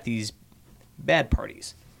him at these bad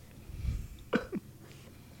parties.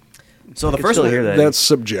 So the can first still one, hear that. That's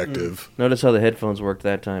subjective. Notice how the headphones worked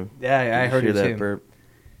that time. yeah, I heard Hear it that too. burp.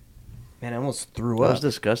 Man, I almost threw That was up.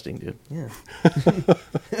 disgusting, dude. Yeah.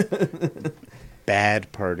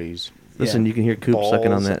 Bad parties. Listen, you can hear Coop sucking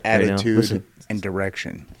on Balls, that right now. attitude, Listen, and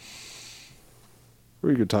direction.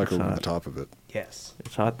 Or you could talk over hot. the top of it. Yes.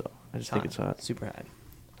 it's hot though. I just think it's hot. Super hot.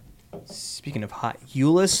 Speaking of hot,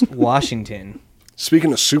 Euless, Washington.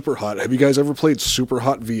 Speaking of super hot, have you guys ever played Super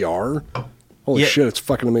Hot VR? Holy Yeah. shit, it's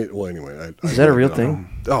fucking amazing. Well, anyway. Is that a real thing?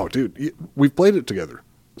 Oh, dude. We've played it together.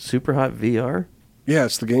 Super hot VR. Yeah,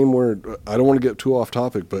 it's the game where, I don't want to get too off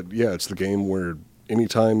topic, but yeah, it's the game where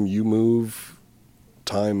anytime you move,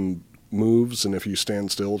 time moves, and if you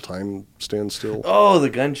stand still, time stands still. Oh, the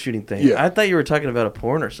gun shooting thing. Yeah. I thought you were talking about a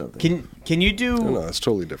porn or something. Can you do No, it's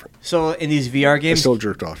totally different. so in these VR I games? still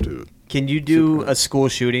jerked off to it. Can you do a school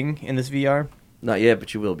shooting in this VR? Not yet,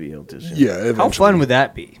 but you will be able to soon. Yeah, eventually. How fun would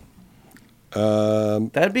that be?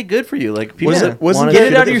 That'd be good for you. Like people Was that it- wanna Get it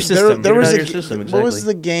shoot out of your system. There Get it was out a of your system, What was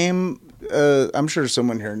exactly. the game? I'm sure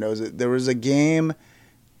someone here knows it. There was a game.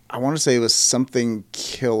 I want to say it was something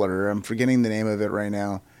killer. I'm forgetting the name of it right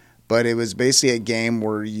now, but it was basically a game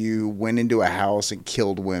where you went into a house and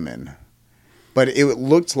killed women. But it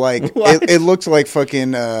looked like it looked like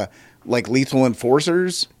fucking like Lethal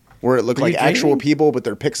Enforcers, where it looked Are you like actual kidding? people, but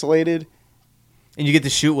they're pixelated. And you get to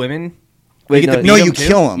shoot women? Wait, You get to No, beat you 'em too?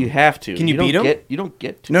 kill them. You have to. Can you don't beat 'em? You don't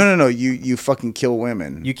get to. No. You fucking kill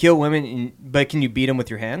women. You kill women, but can you beat them with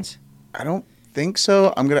your hands? I don't think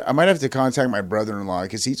so. I might have to contact my brother-in-law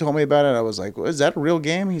because he told me about it. I was like, well, "Is that a real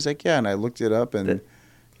game?" He's like, "Yeah," and I looked it up, and That-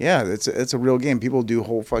 yeah, it's a real game. People do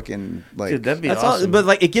whole fucking like. Dude, that'd be That's awesome. all, but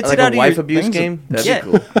like it gets like it out a of wife your abuse things game. That'd yeah,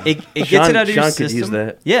 be cool. it gets Sean- it out of your Sean system. could use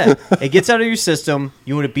that. Yeah, it gets out of your system.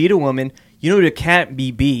 You want to beat a woman. You know what can't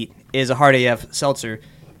be beat is a Hard AF seltzer.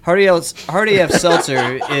 Hard AF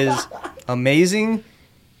seltzer is amazing.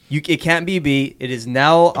 It can't be beat. It is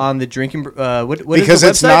now on the drinking. What is because the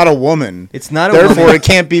it's website? not a woman. It's not a Therefore, woman. it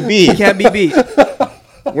can't be beat. It can't be beat.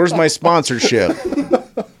 Where's my sponsorship?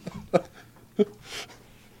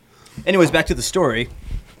 Anyways, back to the story.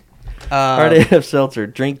 Hard AF seltzer.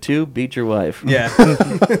 Drink 2, beat your wife. Yeah.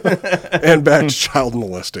 And back to child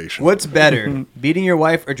molestation. What's better, beating your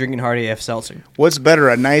wife or drinking Hard AF seltzer? What's better,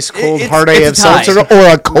 a nice cold It's- hard it's AF a tie. seltzer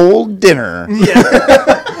or a cold dinner?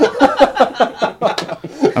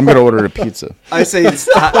 I'm gonna order a pizza. I say it's.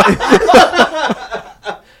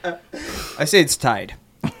 I say it's tied.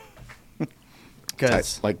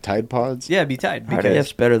 Because Like Tide Pods. yeah, be tied. Hard Because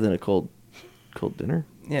AF's better than a cold dinner.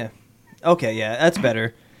 yeah, okay, yeah, that's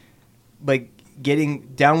better. But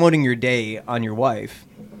downloading your day on your wife,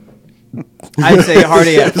 I'd say Hard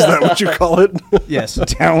AF. Is that what you call it? Yes,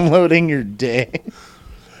 Downloading your day.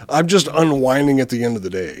 I'm just unwinding at the end of the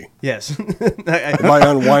day. yes. By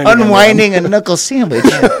unwinding, Unwinding a knuckle sandwich.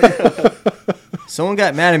 Someone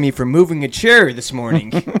got mad at me for moving a chair this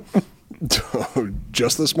morning.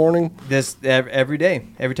 just this morning. This every day,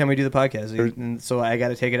 every time we do the podcast, and so I got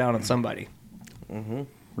to take it out on somebody.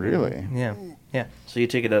 Really? Yeah, yeah, So you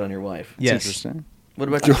take it out on your wife. yes, Interesting. What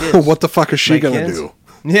about your kids? What the fuck is she My gonna kids? do?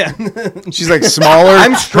 yeah. She's like smaller.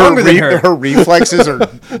 I'm stronger than her. Her reflexes are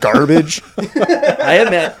garbage.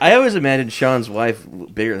 I always imagined Sean's wife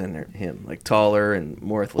bigger than him, like taller and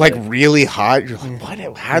more Like athletic. really hot. You're like,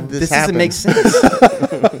 what? How did this happen? doesn't make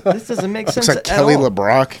sense. This doesn't make sense Looks like at Kelly all.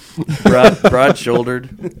 LeBrock broad-shouldered.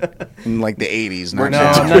 in like the 80s. Not No,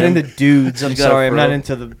 now. I'm not into dudes. I'm She's got a sorry. I'm not fro.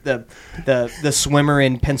 into the swimmer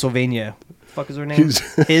in Pennsylvania. Fuck is her name?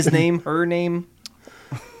 He's- His name? Her name?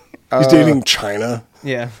 He's dating China.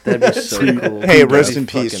 Yeah. That'd be so cool. Hey, That'd rest be in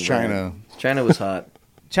peace, fucking China. rad. China was hot.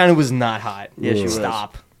 China was not hot. Yeah, she was.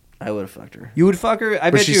 Stop. I would have fucked her. You would fuck her?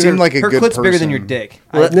 I bet she you seemed her, like a her good clit's bigger than person. your dick.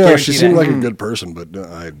 Well, I No, guarantee she seemed that. like a good person, but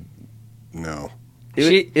no.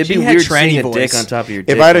 It'd be she had weird tranny seeing a voice. dick on top of your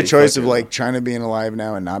dick. If I had a while you choice fucked of her. like China being alive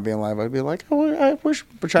now and not being alive, I'd be like, oh, I wish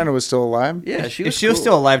China was still alive. yeah, she If was she was cool.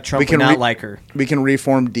 still alive, Trump We can would not re- like her. We can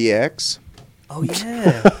reform DX. Oh,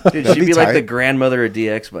 yeah. Dude, That'd she'd be be like tight. the grandmother of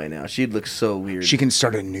DX by now. She'd look so weird. She can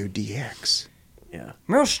start a new DX. yeah.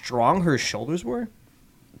 Remember how strong her shoulders were?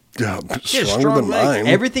 Yeah, She had stronger strong than legs. mine.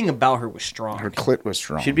 Everything about her was strong. Her clit was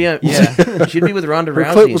strong. She'd be on. Yeah. she'd be with Ronda Her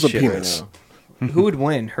Rousey clit and was a shit right penis. now. Who would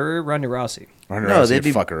win? Her or Ronda Rousey? Ronda No, Rousey they'd would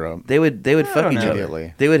be fuck her up. They would fuck don't each know. other.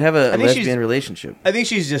 Immediately. They would have a I think she's- lesbian relationship. I think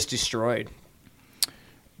she's just destroyed.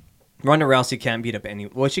 Ronda Rousey can't beat up any.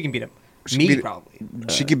 Well, she can beat up me beat- probably.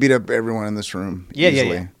 She could beat up everyone in this room. Yeah, yeah,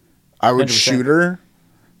 easily. yeah. I would 100%. shoot her.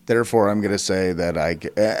 Therefore, I'm going to say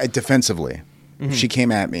that defensively, Mm-hmm. if she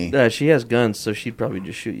came at me, She has guns, so she'd probably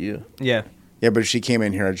just shoot you. Yeah. Yeah, but if she came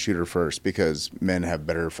in here, I'd shoot her first because men have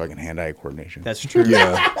better fucking hand-eye coordination. That's true.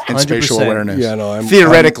 Yeah. and spatial 100%. awareness. Yeah, no, I'm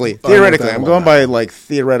theoretically, with that I'm one. going by like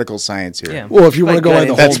theoretical science here. Yeah. Well, if you want to go by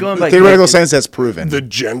the That's whole going by Theoretical gut science, that's proven. the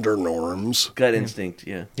gender norms. gut instinct.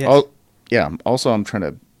 Yeah. Yes. Yeah. Also, I'm trying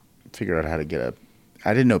to figure out how to get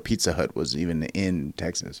I didn't know Pizza Hut was even in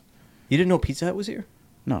Texas. You didn't know Pizza Hut was here?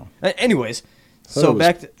 No. Anyways, So so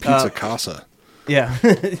back to Pizza Casa. yeah,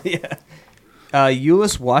 yeah.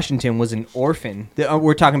 Euless Washington was an orphan.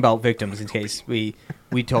 We're talking about victims in case we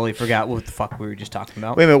totally forgot what the fuck we were just talking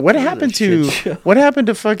about. Wait a minute. What This is happened a shit to show. what happened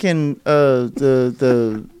to fucking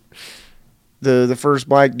the first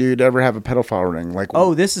black dude to ever have a pedophile ring? Like,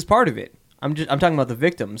 Oh, this is part of it. I'm talking about the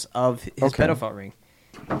victims of his Okay. pedophile ring.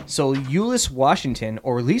 So Euless Washington,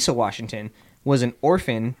 or Lisa Washington, was an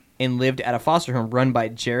orphan and lived at a foster home run by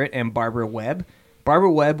Jarrett and Barbara Webb.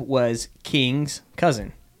 Barbara Webb was King's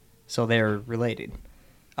cousin, so they're related.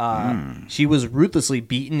 She was ruthlessly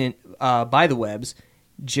beaten by the Webbs.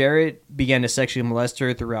 Jarrett began to sexually molest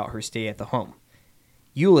her throughout her stay at the home.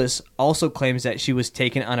 Euless also claims that she was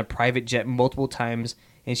taken on a private jet multiple times,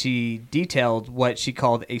 and she detailed what she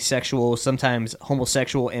called a sexual, sometimes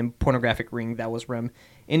homosexual, and pornographic ring that was run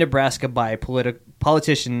in Nebraska by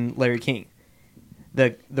politician Larry King.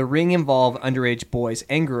 The ring involved underage boys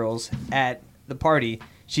and girls. At the party,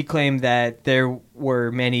 she claimed that there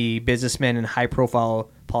were many businessmen and high-profile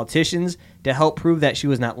politicians. To help prove that she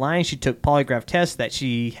was not lying, she took polygraph tests that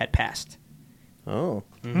she had passed. Oh.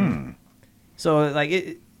 So,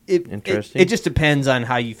 like, Interesting. it just depends on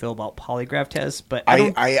how you feel about polygraph tests. But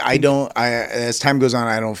I don't. As time goes on,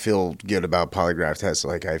 I don't feel good about polygraph tests.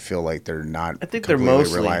 Like, I feel like they're not. I think they're completely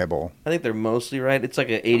mostly reliable. I think they're mostly right. It's like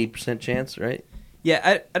an 80% chance, right?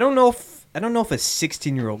 yeah, I don't know if a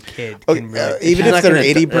 16-year-old kid Okay, can really. even She's if not they're gonna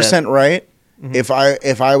 80% right,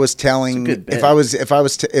 if I was telling, It's a good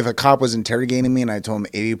bet. if a cop was interrogating me and I told him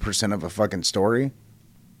 80% of a fucking story,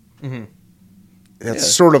 that's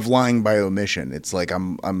sort of lying by omission. It's like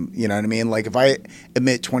I'm, you know what I mean? Like if I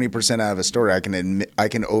admit 20% out of a story, I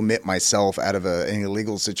can omit myself out of an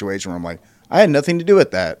illegal situation where I'm like, I had nothing to do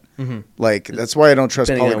with that. Like that's why I don't trust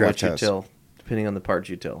Depending on polygraph what you tests. tell. Depending on the parts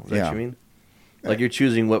you tell. Is that Yeah. what you mean? Like you're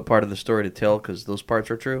choosing what part of the story to tell because those parts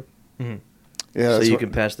are true? Yeah, So that's you what-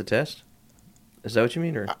 can pass the test? Is that what you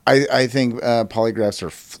mean? Or I think polygraphs are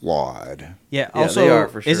flawed. Yeah. Yeah, Also, they are,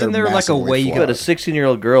 for sure. isn't there They're like a massively way you flawed. but a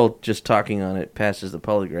 16-year-old girl just talking on it passes the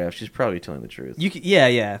polygraph. She's probably telling the truth.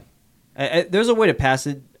 Yeah. There's a way to pass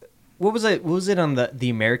it. What was it? What was it on the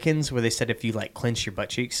Americans where they said if you like clench your butt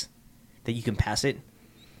cheeks, that you can pass it? Do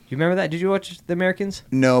you remember that? Did you watch the Americans?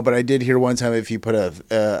 No, but I did hear one time if you put a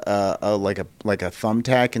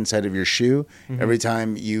thumbtack inside of your shoe, every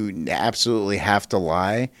time you absolutely have to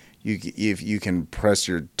lie, if you can press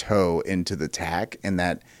your toe into the tack, and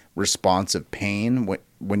that response of pain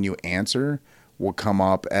when you answer will come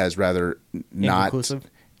up as rather not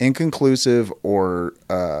inconclusive, or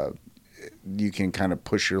you can kind of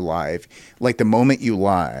push your lie. Like the moment you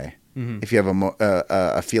lie, if you have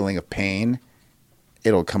a feeling of pain,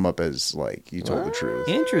 it'll come up as like you told the truth.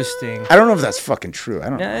 Interesting. I don't know if that's fucking true. I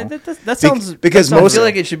don't Yeah, know. that sounds because that sounds most I feel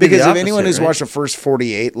like it should be because the if anyone opposite, who's right? watched the first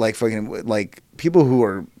 48, like fucking like people who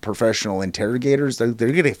are professional interrogators, they're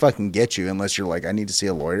gonna fucking get you unless you're like, I need to see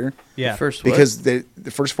a lawyer. yeah. First, what? Because the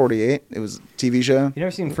first 48, it was a TV show. You never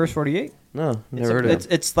seen First 48? No, never heard of it.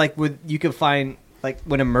 It's like with you can find like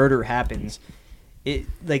when a murder happens, it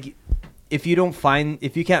like if you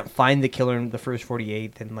can't find the killer in the first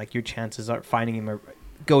 48, then like your chances of finding him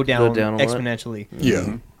go down a lot. exponentially.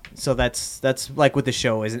 Yeah. So that's like what the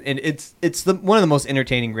show is, and it's one of the most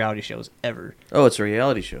entertaining reality shows ever. Oh, it's a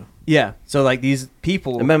reality show. Yeah. So like these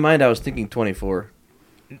people. In my mind, I was thinking 24.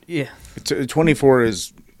 Yeah. 24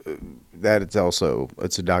 is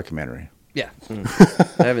it's a documentary. Yeah.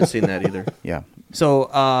 I haven't seen that either. Yeah. So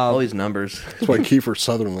All these numbers. That's why Kiefer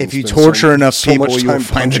Sutherland. If you torture enough people, you'll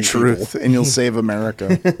find the truth, and you'll save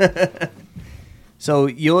America. So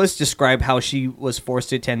Euless described how she was forced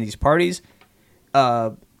to attend these parties.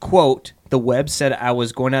 Quote, the Webb said I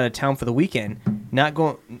was going out of town for the weekend. Not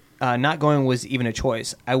going was even a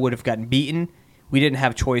choice. I would have gotten beaten. We didn't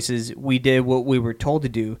have choices. We did what we were told to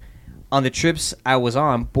do. On the trips I was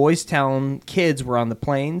on, Boys Town kids were on the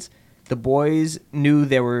planes. The boys knew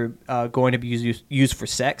they were going to be used for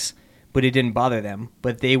sex, but it didn't bother them.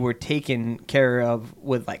 But they were taken care of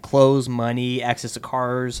with like clothes, money, access to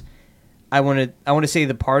cars. I want to say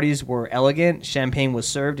the parties were elegant. Champagne was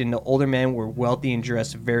served, and the older men were wealthy and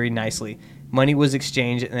dressed very nicely. Money was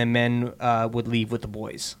exchanged, and the men would leave with the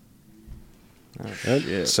boys.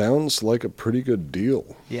 That sounds like a pretty good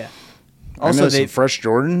deal. Yeah. I Also, know they some fresh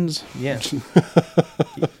Jordans. yeah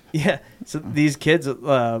yeah. So these kids,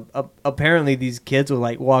 apparently, these kids would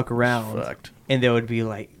like walk around, Fucked. and they would be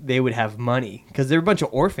like, they would have money because they're a bunch of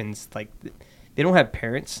orphans. Like, they don't have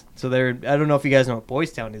parents, so they're. I don't know if you guys know what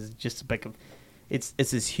Boys Town is. Just like it's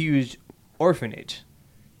this huge orphanage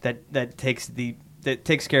that takes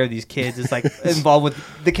care of these kids. It's like involved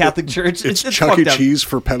with the Catholic Church. It's It's Chuck E. fucked up. Cheese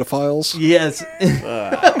for pedophiles. Yes.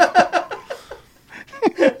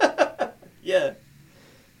 Yeah.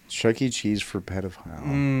 Chuck E. Cheese for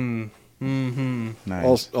pedophile.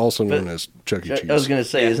 Nice. Also known as Chuck E. Cheese. I was gonna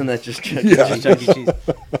say, isn't that just Chuck? Yeah. Chuck E. Cheese.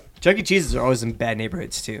 Chuck E. Cheese's are always in bad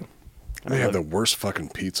neighborhoods too. They have the worst fucking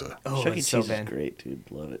pizza. Oh, Chuck E. it's Cheese so is bad. great, dude.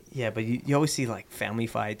 Love it. Yeah, but you always see like family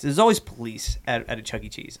fights. There's always police at a Chuck E.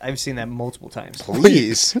 Cheese. I've seen that multiple times.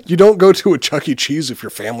 Please. You don't go to a Chuck E. Cheese if your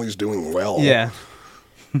family's doing well. Yeah.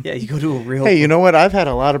 Yeah, you go to a real. Hey, you know what? I've had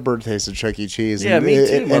a lot of birthdays at Chuck E. Cheese. Yeah, and me too,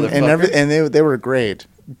 and motherfucker. and they were great.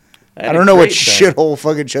 I had I don't a know what great time. shithole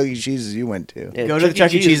fucking Chuck E. Cheeses you went to. Yeah, Go to the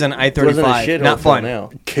Chuck E. Cheese on I-35. wasn't a shithole Not till fun.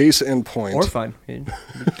 Now. Case in point. Or fun. It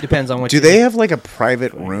depends on what. Do you they do. have like a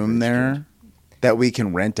private room there that we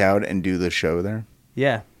can rent out and do the show there?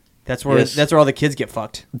 Yeah, that's where Yes. that's where all the kids get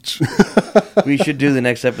fucked. We should do the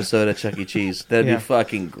next episode at Chuck E. Cheese. That'd Yeah. be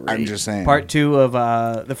fucking great. I'm just saying. Part 2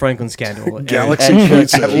 of the Franklin scandal. Galaxy At Chuck E.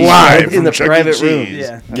 Pizza. Cheese. Live in from the Chuck E. private room. Cheese.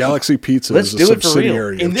 Yeah. Galaxy Pizza Let's is a do it for real.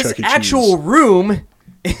 subsidiary In of this Chuck E. actual Cheese. room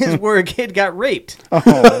is where a kid got raped.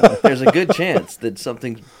 There's a good chance that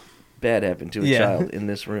something bad happened to a Yeah. child in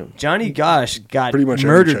this room. Johnny Gosh got Pretty much every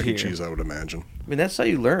murdered Chuck E. here. Cheese, I would imagine. I mean, that's how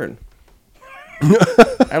you learn.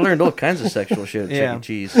 I learned all kinds of sexual shit at Yeah. Chuck E.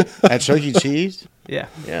 Cheese. At Chuck E. Cheese? Yeah.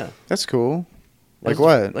 That's cool. Like That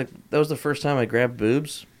was- what? Like that was the first time I grabbed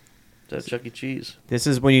boobs at Chuck E. Cheese. This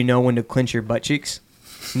is when you know when to clench your butt cheeks.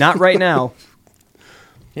 Not right now.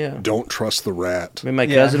 Yeah. Don't trust the rat. I mean, my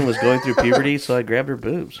Yeah. cousin was going through puberty, so I grabbed her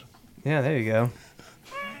boobs. Yeah, there you go.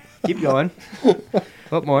 Keep going.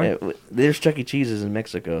 What more? Yeah, there's Chuck E. Cheese's in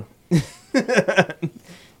Mexico.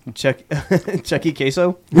 Chuck E.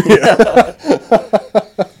 Queso?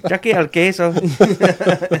 Chucky el queso.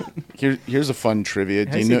 Here's a fun trivia.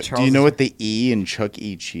 How Do do you you know? say Do you know Charles? what the E in Chuck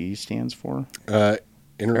E. Cheese stands for? Entertainment?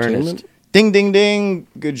 Ernest. Ding, ding, ding.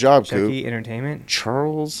 Good job, Chuck Coop. E. Entertainment?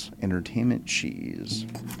 Charles Entertainment Cheese.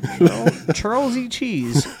 Charles E.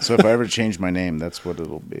 Cheese. So if I ever change my name, that's what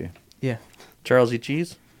it'll be. Yeah. Charles E.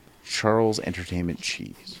 Cheese. Charles Entertainment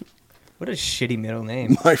Cheese. What a shitty middle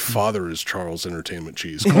name. My father is Charles Entertainment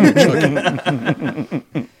Cheese. Call me Chuck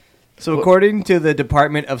E. So, according to the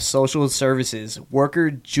Department of Social Services, worker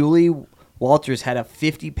Julie Walters had a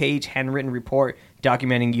 50-page handwritten report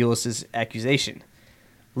documenting Eulis's accusation.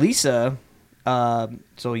 Lisa, so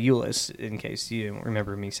Eulis, in case you don't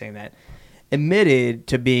remember me saying that, admitted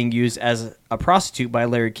to being used as a prostitute by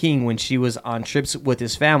Larry King when she was on trips with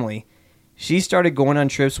his family. She started going on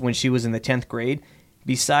trips when she was in the 10th grade.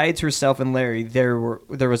 Besides herself and Larry, there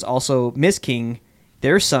was also Miss King,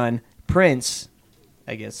 their son, Prince.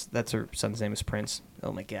 I guess that's her son's name is Prince.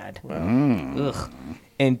 Oh my God. Wow. Ugh.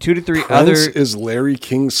 And 2 to 3 Prince other. is Larry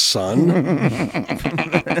King's son.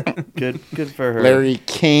 Good for her. Larry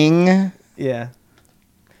King. Yeah.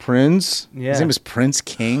 Prince. Yeah. His name is Prince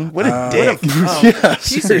King. What a dick. Yeah,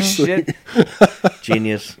 Piece seriously. of shit.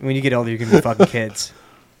 Genius. When you get older, you're gonna be fucking kids.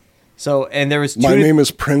 So, and there was 2 My name is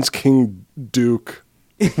Prince King Duke.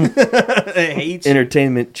 hates.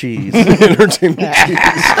 Entertainment Cheese. Entertainment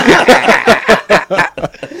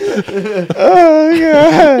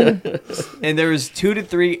And there was 2 to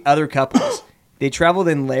 3 other couples. They traveled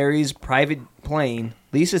in Larry's private plane.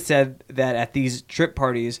 Lisa said that at these trip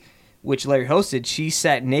parties, which Larry hosted, she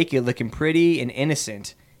sat naked, looking pretty and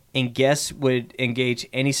innocent, and guests would engage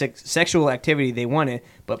any sexual activity they wanted,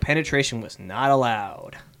 but penetration was not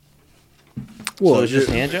allowed. So it's just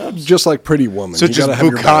hand jobs? Just like Pretty Woman. So You just gotta have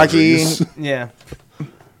your bukkake. boundaries. Yeah.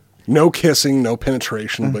 No kissing, no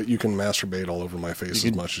penetration, but you can masturbate all over my face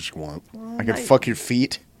as much as you want. I could fuck your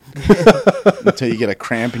feet until you get a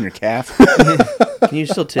cramp in your calf. Can you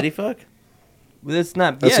still titty fuck? But it's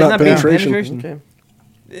not. That's yeah, not it's not penetration. Okay.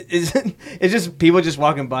 It's just people just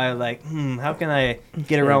walking by like, how can I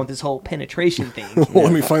get around with this whole penetration thing?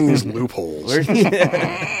 Let me find these loopholes. Where's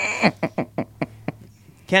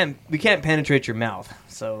We can't penetrate your mouth.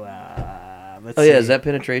 So let's Oh see. yeah, is that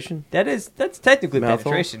penetration? that's technically Mouth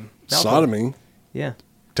hole? penetration. Mouth hole. Sodomy. Yeah. Well,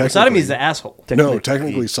 Technically. sodomy is the asshole. No,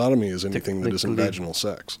 technically sodomy is anything that isn't Technically. vaginal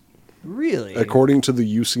sex. Really? According to the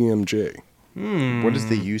UCMJ, What is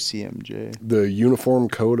the UCMJ? the Uniform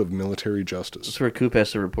Code of Military Justice. That's where Coop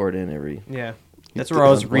has to report in every. Yeah. That's where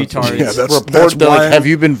all those retards. Yeah, that's Report they're why like, have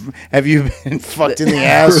you been fucked in the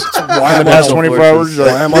ass why in the I'm last on 24 hours? You're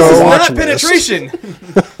Why like, am This I is on not watch list?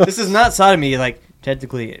 penetration. This is not sodomy. Like,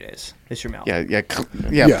 technically it is. It's your mouth.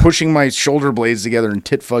 Yeah. pushing my shoulder blades together and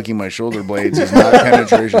tit fucking my shoulder blades is not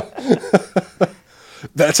penetration.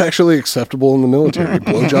 That's actually acceptable in the military.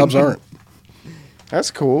 Blowjobs aren't, That's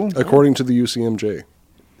cool. according to the UCMJ.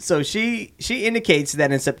 So she indicates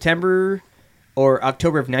that in September or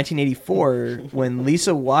October of 1984, when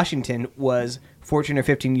Lisa Washington was 14 or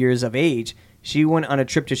 15 years of age, she went on a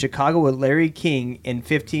trip to Chicago with Larry King and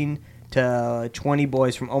 15 to 20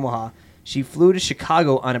 boys from Omaha. She flew to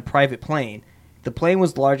Chicago on a private plane. The plane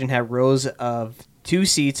was large and had rows of 2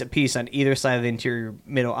 seats apiece on either side of the interior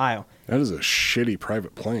middle aisle. That is a shitty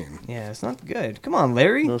private plane. Yeah, it's not good. Come on,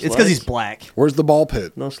 Larry. No It's because he's slides? black. Where's the ball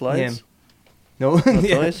pit? No slides? No, No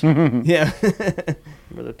yeah. toys? yeah.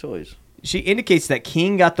 Where are the toys? She indicates that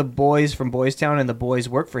King got the boys from Boys Town and the boys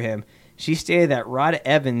worked for him. She stated that Rod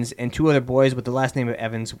Evans and 2 other boys with the last name of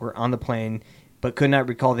Evans were on the plane, but could not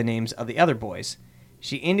recall the names of the other boys.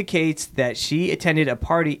 She indicates that she attended a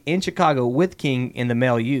party in Chicago with King and the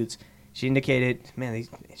male youths. She indicated,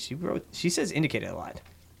 she says indicated a lot.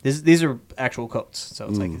 These are actual quotes, so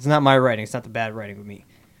it's like, it's not my writing, it's not the bad writing with me,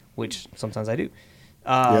 which sometimes I do.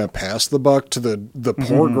 Yeah, pass the buck to the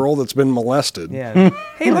poor girl that's been molested. Yeah.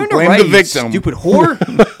 Hey, learn to Blame write, the you victim. stupid whore.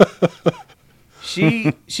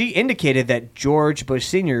 She indicated that George Bush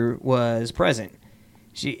Sr. was present.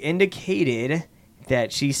 She indicated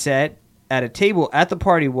that she sat at a table at the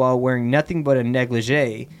party while wearing nothing but a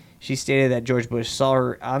negligee. She stated that George Bush saw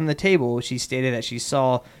her on the table. She stated that she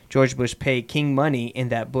saw George Bush pay King money and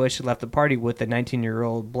that Bush left the party with a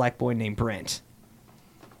 19-year-old black boy named Brent.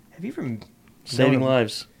 Have you ever... Saving known him?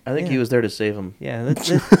 lives. I think Yeah. he was there to save him. Yeah,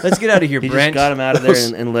 let's get out of here, He Brent. just got him out of there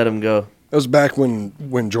and let him go. That was back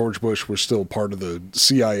when George Bush was still part of the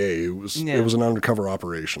CIA. It was an undercover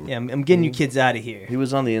operation. Yeah, I'm getting you kids out of here. He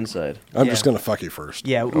was on the inside. I'm Yeah. just gonna fuck you first.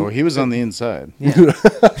 Yeah, Oh, he was on the inside. No,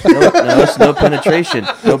 it's no penetration.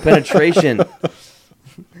 No penetration.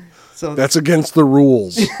 so That's against the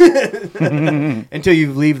rules. until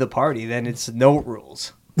you leave the party, then it's no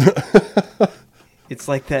rules. It's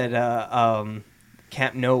like that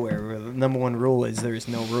Camp Nowhere, where the number one rule is there's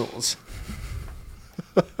no rules.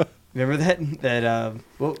 Remember that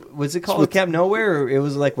what was it called? Camp Nowhere, or it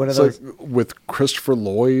was like one of It's those. like with Christopher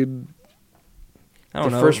Lloyd. I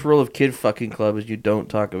don't The know. first rule of Kid Fucking Club is you don't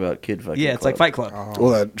talk about Kid Fucking Club. Yeah, it's like Fight Club.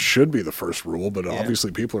 Well, that should be the first rule, but Yeah.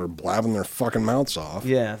 obviously people are blabbing their fucking mouths off.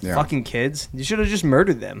 Yeah, Yeah. fucking kids. You should have just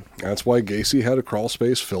murdered them. That's why Gacy had a crawl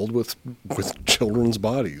space filled with children's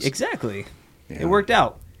bodies. Exactly. Yeah. It worked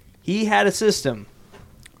out. He had a system.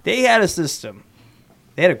 They had a system.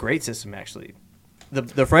 They had a great system, actually.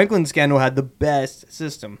 The Franklin scandal had the best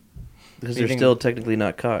system. Because You they're think- still technically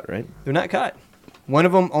not caught, right? They're not caught. One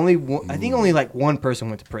of them I think only like one person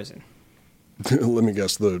went to prison. Let me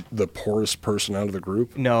guess, the poorest person out of the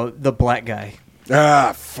group. No, the black guy.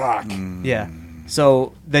 Ah, fuck. Yeah.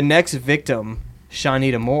 So the next victim,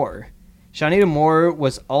 Shawnita Moore. Shawnita Moore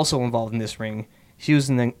was also involved in this ring. She was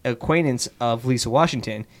an acquaintance of Lisa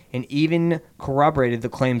Washington and even corroborated the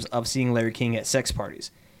claims of seeing Larry King at sex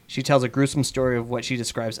parties. She tells a gruesome story of what she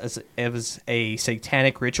describes as a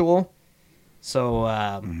satanic ritual. So,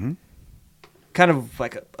 kind of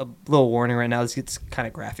like a little warning right now. This gets kind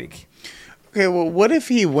of graphic. Okay, well, what if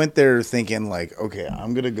he went there thinking like, okay,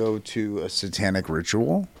 I'm gonna go to a satanic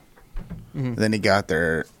ritual. Then he got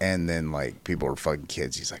there, and then like people were fucking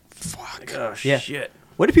kids. He's like, fuck. Oh, Yeah. shit.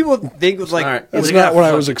 What do people think was like? All right. That's They not got what I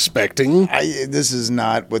fuck- was expecting. This is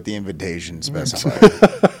not what the invitation specified.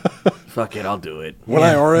 Fuck it, I'll do it. When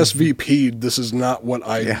I RSVP'd, this is not what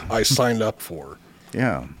Yeah. I signed up for.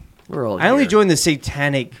 Yeah. We're all I only here. joined the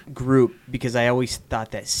satanic group because I always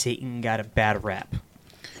thought that Satan got a bad rap.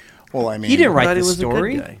 Well, I mean, He didn't write thought the he was a good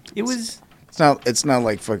story. guy. It was It's not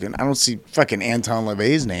like fucking. I don't see fucking Anton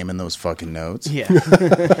LaVey's name in those fucking notes. yeah.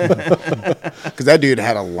 Because that dude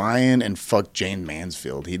had a lion and fucked Jane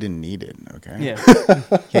Mansfield. He didn't need it. Okay.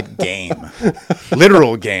 Yeah. He had game,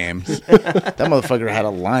 literal game. That motherfucker had a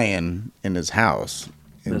lion in his house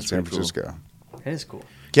in That's San pretty cool. Francisco. That is cool.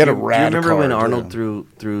 Get a Do you rat. remember when car, Arnold too.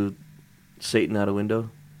 threw Satan out a window?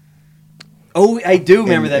 Oh, I do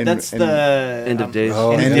remember that. in- That's in the End of Days.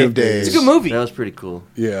 Oh, End of Days. It's a good movie. That was pretty cool.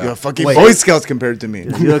 Yeah. You're a fucking Wait. Boy Scouts compared to me.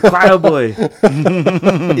 You're a cryo boy.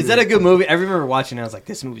 Is that a good movie? I remember watching it. I was like,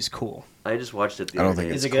 this movie's cool. I just watched it the I don't other think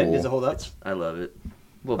day. Is It's it good? cool. Does it hold up? I love it.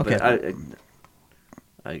 Well, Okay.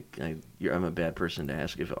 but I'm a bad person to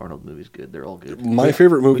ask if an Arnold movie's good. They're all good. My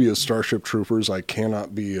favorite movie is Starship Troopers. I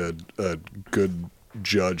cannot be a good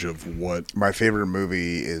judge of what. My favorite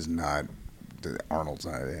movie is not Arnold's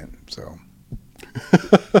not in it, so.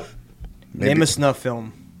 Name a snuff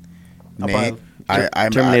film. Name,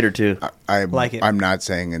 I'm Terminator 2. Like it. I'm not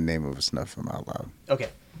saying the name of a snuff film out loud. Okay.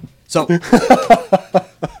 So,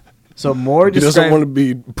 Moore He doesn't described. want to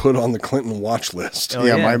be put on the Clinton watch list. Oh,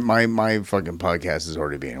 yeah, yeah. my fucking podcast is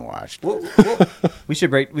already being watched. We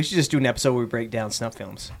should just do an episode where we break down snuff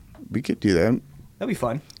films. We could do that. That'd be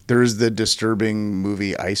fun. There's the disturbing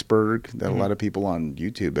movie Iceberg that a lot of people on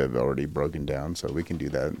YouTube have already broken down, so we can do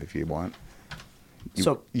that if you want.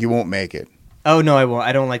 You won't make it. Oh no, I won't.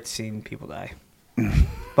 I don't like seeing people die.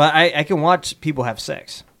 But I can watch people have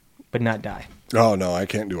sex, but not die. Oh, no, I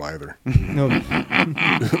can't do either. No.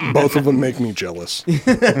 Both of them make me jealous.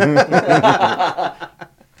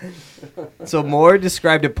 So Moore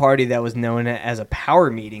described a party that was known as a power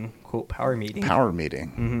meeting. Quote, power meeting. Power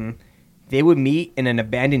meeting. They would meet in an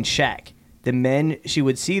abandoned shack. The men she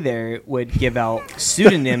would see there would give out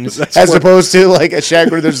pseudonyms. As opposed to like a shack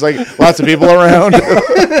where there's like lots of people around.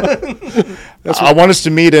 I want us to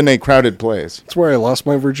meet in a crowded place. That's where I lost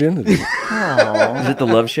my virginity. Is it the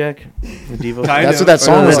Love Shack? The Devo? Kind That's of. what that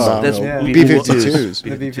song is That's- about. that's Yeah. B-52s.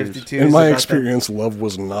 The B-52s. In my about experience, love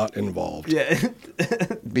was not involved. that.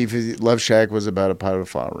 Yeah. Love Shack was about a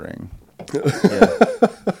pedophile ring.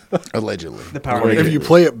 Allegedly. The power If meeting. you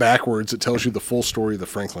play it backwards, it tells you the full story of the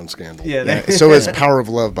Franklin scandal. Yeah. Yeah, so is Power of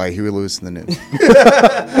Love by Huey Lewis and the News.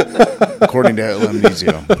 According to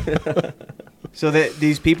Lemnesio. So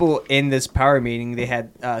these people in this power meeting, they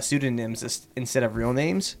had pseudonyms instead of real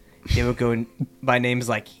names. They would go by names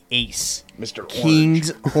like Ace, Mr. Orange.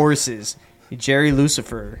 King's Horses, Jerry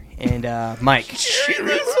Lucifer, and Mike.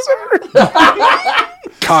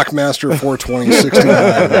 Cockmaster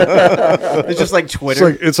 42069. It's just like Twitter.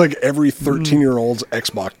 It's like every 13-year-old's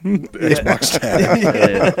Xbox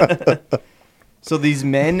tag. So these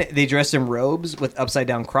men, they dressed in robes with upside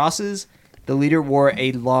down crosses. The leader wore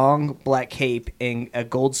a long black cape and a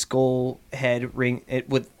gold skull head ring.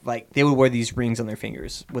 With they would wear these rings on their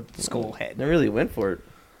fingers with the skull head. They really went for it.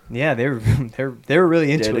 Yeah, they were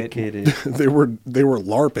really into it. Dedicated. They were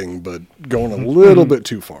LARPing, but going a little bit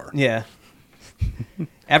too far. Yeah.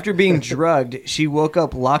 After being drugged, she woke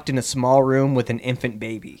up locked in a small room with an infant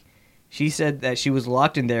baby. She said that she was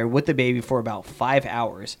locked in there with the baby for about 5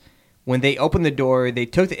 hours. When they opened the door, they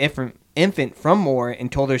took the infant from Moore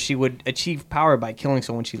and told her she would achieve power by killing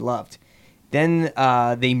someone she loved. Then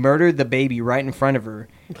they murdered the baby right in front of her.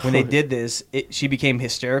 When they did this, she became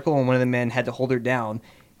hysterical, and one of the men had to hold her down.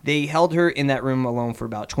 They held her in that room alone for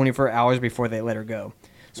about 24 hours before they let her go.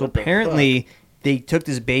 So apparently, they took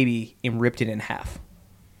this baby and ripped it in half.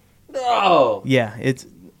 No! Yeah, it's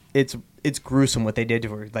gruesome what they did to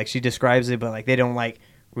her. Like, she describes it, but like they don't like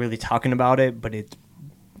really talking about it. But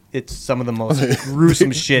it's some of the most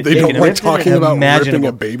gruesome shit. They you don't can like talking about imaginable. ripping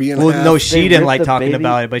a baby in well, half? no, she They didn't ripped like the talking baby?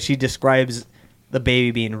 about it, but she describes the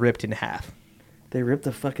baby being ripped in half. They ripped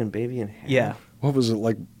the fucking baby in half. Yeah. What was it,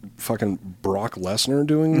 like fucking Brock Lesnar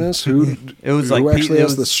doing this? Who It was who like actually it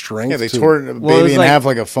has was- the strength Yeah, they to... tore the Well, it baby was in like- half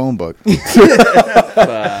like a phone book.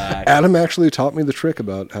 Adam actually taught me the trick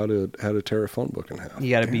about how to tear a phone book in half. You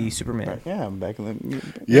got to be Superman. Yeah, back in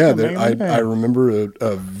the Yeah, back in the I day. remember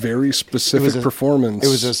a very specific performance. It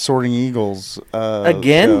was a Sorting Eagles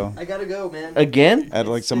Again? show I gotta go, man. Again? at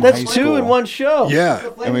like some high That's school. two in one show. Yeah,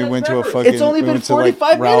 And we went to a fucking. It's only we been went to, like,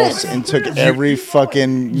 45 Ralph's minutes. and took every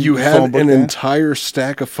fucking. you phone had book an there. entire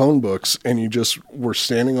stack of phone books, and you just were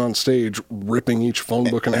standing on stage ripping each phone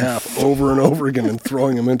book in half over and over again and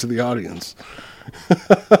throwing them into the audience.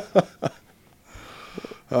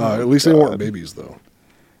 At least they weren't babies, though.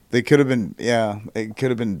 They could have been. Yeah, it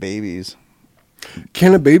could have been babies.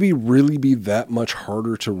 Can a baby really be that much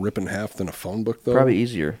harder to rip in half than a phone book, though? Probably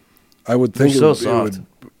easier I would think They're it so would-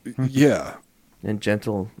 yeah. and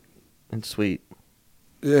gentle and sweet.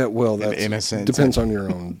 Yeah, well, that's innocent. depends on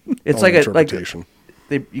your own. It's own like interpretation.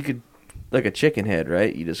 You could like a chicken head,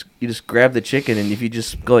 right? You just grab the chicken, and if you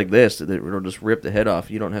just go like this, it'll just rip the head off.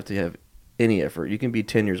 You don't have to have any effort. You can be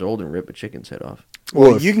 10 years old and rip a chicken's head off.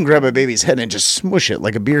 Well, if- you can grab a baby's head and just smush it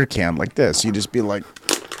like a beer can, like this. You just be like,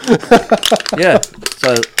 Yeah.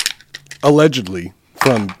 So allegedly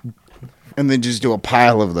from, and then just do a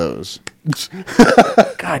pile of those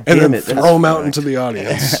God and damn then it. throw that's them out fucked. into the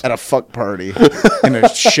audience. at a fuck party in a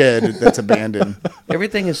shed that's abandoned.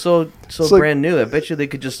 Everything is so like- brand new. I bet you they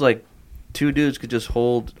could just like two dudes could just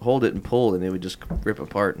hold it and pull, and they would just rip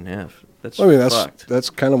apart in half. That's I mean, fucked. that's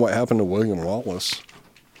kind of what happened to William Wallace.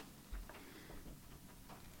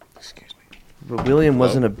 Excuse me. But William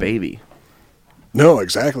wasn't a baby. No,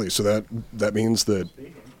 exactly. So that means that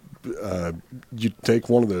you take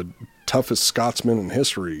one of the toughest Scotsmen in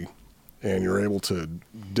history, and you're able to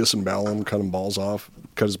disembowel him, cut his balls off,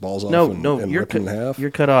 No, and, no, and you're rip him in half.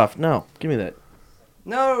 You're cut off. No, give me that.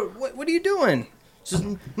 No, what are you doing? This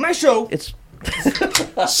is my show. It's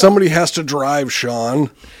Somebody has to drive,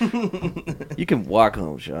 Sean. you can walk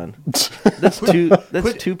home, Sean. That's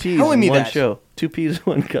two peas telling in me one that. show. 2 peas,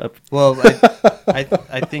 1 cup. Well,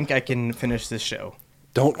 I think I can finish this show.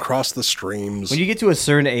 Don't cross the streams. When you get to a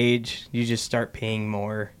certain age, you just start paying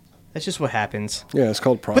more. That's just what happens. Yeah, it's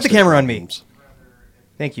called the prostate camera on me. problems.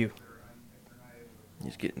 Thank you.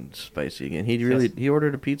 He's getting spicy again. He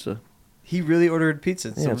ordered a pizza. He really ordered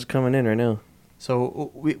pizza. Yeah, So, it's coming in right now.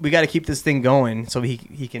 so we got to keep this thing going so he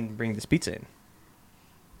can bring this pizza in.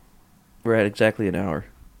 We're at exactly an hour.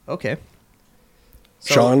 Okay.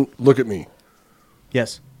 So- Sean, look at me.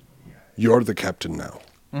 Yes. You're the captain now.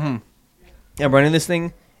 I'm running this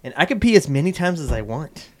thing, and I can pee as many times as I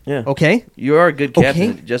want. Yeah. Okay? You are a good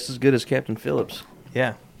captain, Okay. just as good as Captain Phillips.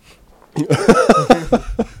 Yeah.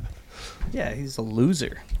 Yeah, he's a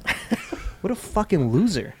loser. What a fucking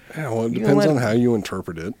loser. Yeah, well, it You depends know on what? how you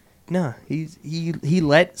interpret it. No, he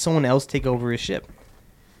let someone else take over his ship.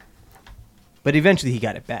 But eventually he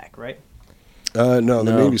got it back, right? No, the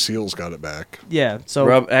No. Navy SEALs got it back. Yeah, so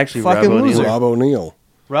Rob fucking O'Neill. loser. Rob O'Neill.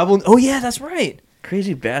 Oh yeah, that's right.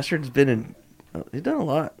 Crazy bastard's been in. He's done a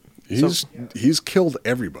lot. He's killed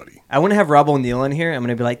everybody. I want to have Rob O'Neill on here. I'm going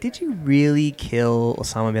to be like, did you really kill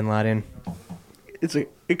Osama bin Laden? It's a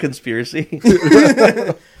conspiracy.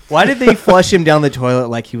 Why did they flush him down the toilet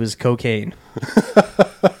like he was cocaine?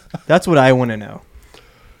 That's what I want to know.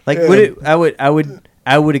 Like,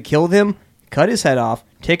 I would have killed him, cut his head off,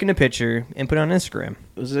 taken a picture, and put it on Instagram.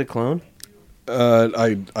 Was it a clone?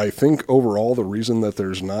 I think overall the reason that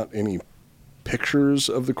there's not any pictures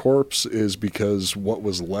of the corpse is because what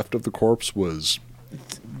was left of the corpse was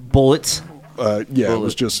Bullets.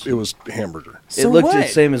 it was hamburger. It So looked what? the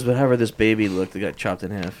same as however this baby looked that got chopped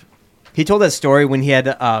in half. He told that story when he had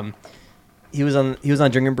he was on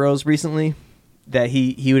Drinking Bros recently. That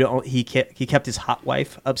he kept his hot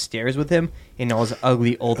wife upstairs with him and all his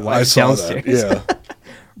ugly old I wives saw downstairs. that. Yeah.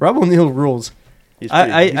 Rob O'Neill rules. He's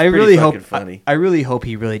pretty I really fucking hope funny. I really hope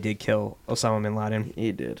he really did kill Osama bin Laden.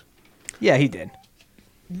 He did. Yeah, he did.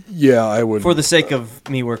 Yeah, I would. For the sake of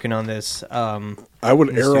me working on this, I would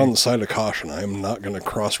err Mystery. on the side of caution. I am not going to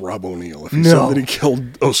cross Rob O'Neill. If he No. said that he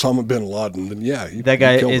killed Osama bin Laden, then yeah, that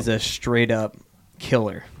guy killed is him. a straight up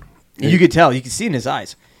killer. You could tell. You could see in his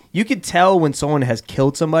eyes. You could tell when someone has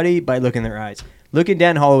killed somebody by looking in their eyes. Look at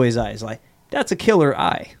Dan Holloway's eyes. Like, that's a killer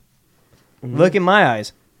eye. Mm-hmm. Look at my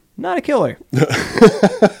eyes. Not a killer.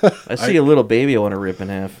 I see a little baby I want to rip in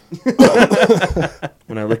half.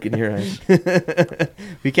 When I look in your eyes.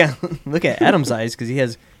 We can't look at Adam's eyes because he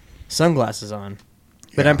has sunglasses on.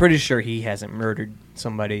 But I'm pretty sure he hasn't murdered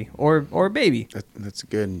somebody or a baby. That's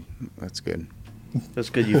good. That's good. That's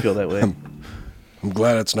good you feel that way. I'm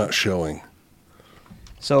glad it's not showing.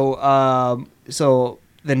 So, so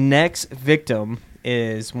the next victim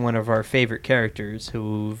is one of our favorite characters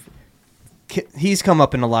he's come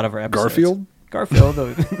up in a lot of our episodes.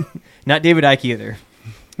 Garfield, not David Icke either.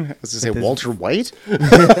 I was going to say Walter White?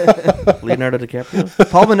 Leonardo DiCaprio.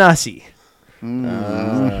 Paul Benassi. He's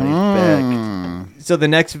back. So the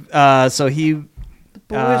next, so he, The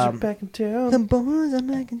boys are back in town. the boys are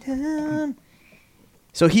back in town.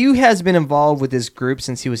 So he has been involved with this group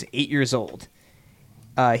since he was 8 years old.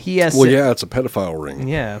 He has, Well, yeah, it's a pedophile ring.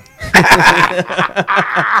 yeah.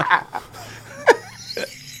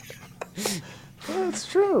 That's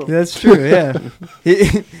true. That's true. Yeah,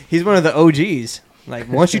 he's one of the OGs. Like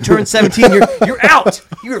once you turn 17, you're out.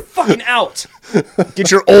 You're fucking out.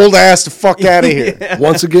 Get your old ass the fuck out of here.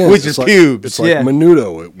 Once again, With it's your like, pubes. It's like Yeah.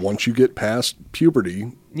 Menudo. Once you get past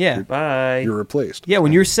puberty, Yeah, Bye. you're replaced. yeah.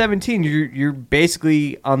 When you're 17, you're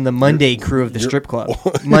basically on the Monday crew of the strip club.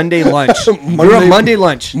 Monday lunch. You're a Monday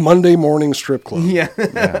lunch. Monday morning strip club. Yeah.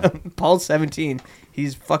 Paul's 17.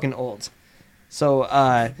 He's fucking old.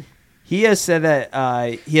 So he has said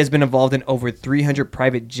that he has been involved in over 300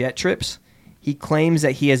 private jet trips. He claims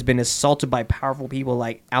that he has been assaulted by powerful people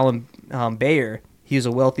like Alan Bayer. He was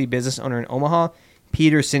a wealthy business owner in Omaha.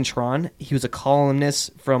 Peter Cintron. He was a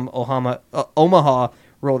columnist from Omaha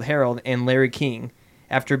World Herald. And Larry King.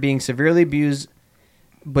 After being severely abused,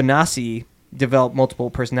 Benassi developed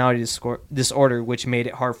multiple personality disorder, which made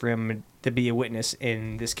it hard for him to be a witness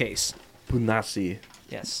in this case. Bunasi.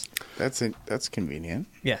 Yes. That's convenient.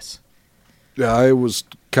 Yes. Yeah, I was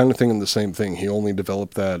kind of thinking the same thing. He only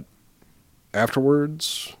developed that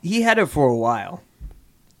afterwards. He had it for a while.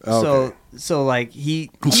 Okay. So like he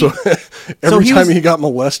So every he time was- he got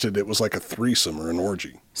molested, it was like a threesome or an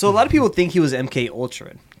orgy. so a lot of people think he was MK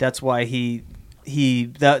Ultra. That's why he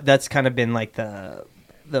that's kind of been like the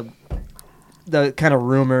kind of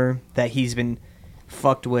rumor that he's been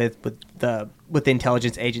fucked with the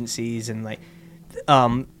intelligence agencies, and like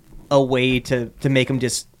a way to make him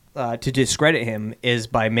to discredit him is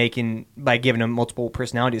by giving him multiple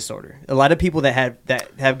personality disorder. A lot of people that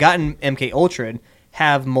have gotten MK Ultra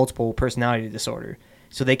have multiple personality disorder,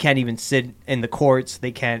 so they can't even sit in the courts.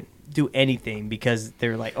 They can't do anything because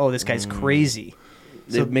they're like, oh, this guy's crazy.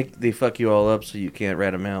 They fuck you all up so you can't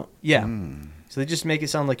rat them out. Yeah. So they just make it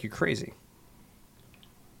sound like you're crazy.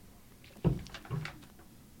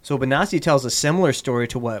 So Benassi tells a similar story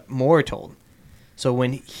to what Moore told. So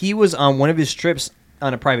when he was on one of his trips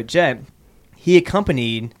on a private jet, he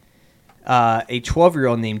accompanied a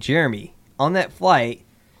 12-year-old named Jeremy. On that flight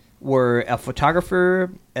were a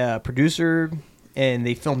photographer, a producer, and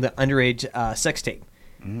they filmed an underage sex tape.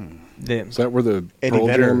 Is that where the Eddie Pearl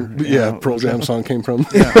Vedder, Jam? yeah, Yeah, Pearl Jam song came from.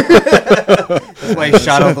 That's why he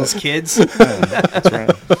shot all those kids. That's right.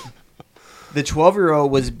 The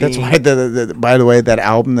 12-year-old was being... That's why by the way, that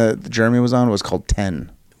album that Jeremy was on was called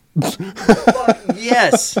 10.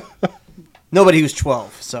 Yes. No, but he was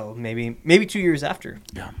 12, so maybe 2 years after.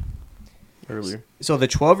 Yeah. Earlier. So the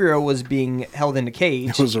 12-year-old was being held in a cage.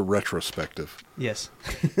 It was a retrospective. Yes.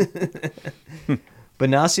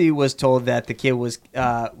 Benassi was told that the kid was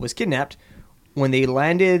kidnapped. When they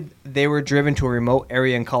landed, they were driven to a remote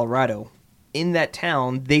area in Colorado. In that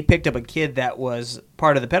town, they picked up a kid that was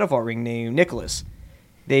part of the pedophile ring named Nicholas.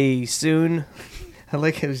 They soon... I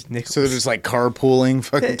like it was Nicholas. So they're just like carpooling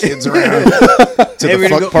fucking kids around to Hey, the we're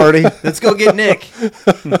gonna fuck party. Let's go get Nick.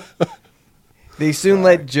 They soon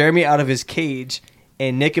let Jeremy out of his cage,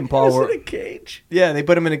 and Nick and Paul were... in a cage. Yeah, they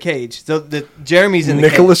put him in a cage. So Jeremy's in the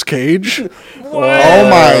Nicolas Cage? Oh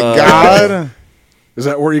my god. Is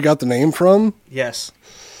that where you got the name from? cage. Yes.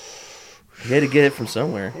 He had to get it from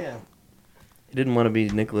somewhere. Yeah. He didn't want to be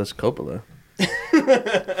Nicholas Coppola.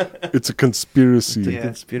 It's a conspiracy. Yeah.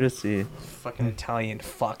 Conspiracy. Fucking Italian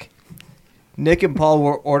fuck. Nick and Paul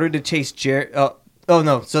were ordered to chase oh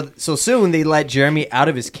no. So soon they let Jeremy out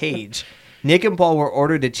of his cage. Nick and Paul were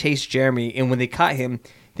ordered to chase Jeremy, and when they caught him,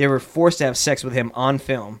 they were forced to have sex with him on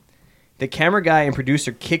film. The camera guy and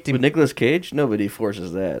producer kicked him. But Nicolas Cage, nobody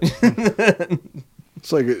forces that.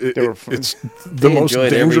 It's like They were fun. it's the most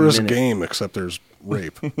enjoyed every dangerous minute. game, except there's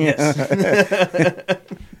rape. Yes.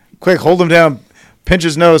 Quick, hold him down. Pinch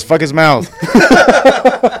his nose, fuck his mouth.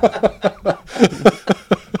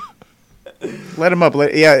 Let him up.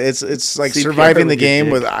 It's like CPR surviving the with your game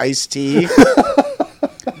dick. with Ice-T.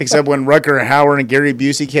 Except when Rutger Hauer and Gary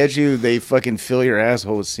Busey catch you, they fucking fill your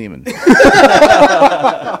asshole with semen.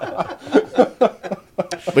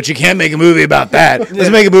 But you can't make a movie about that. Let's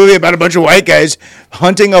make a movie about a bunch of white guys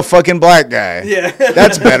hunting a fucking black guy. Yeah.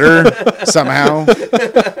 That's better, somehow.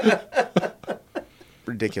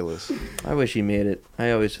 Ridiculous. I wish he made it.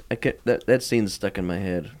 That scene's stuck in my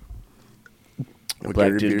head. The With black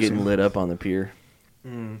Gary dude Busey? getting lit up on the pier.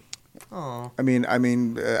 Oh. I mean,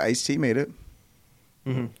 Ice-T made it.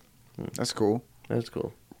 Mm-hmm. That's cool. That's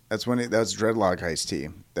cool. That's that's Dreadlock Ice-T.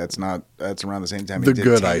 That's around the same time The he did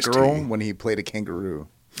good Tank Ice-T. Girl when he played a kangaroo.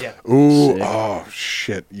 Yeah. Ooh, Sick. oh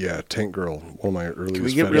shit, yeah, Tank Girl, one of my earliest. Can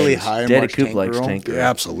we get fetishes. really high and Daddy watch Coop Tank likes Girl? Tank Girl. Yeah,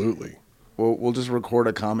 absolutely. We'll just record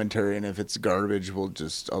a commentary, and if it's garbage, I'll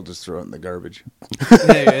just throw it in the garbage.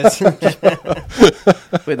 There it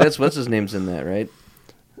is. Wait, that's what's his name's in that, right?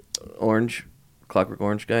 Orange, Clockwork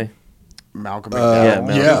Orange guy. Malcolm. Yeah, McDowell.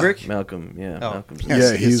 Malcolm. yeah. Kubrick? Malcolm. Yeah, Oh. Malcolm's. Yeah.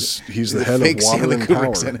 Yeah, Yes, he's the head fake of Water Stanley and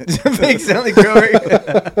Kubrick's Power. in it. Fake Stanley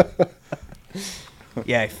Kubrick.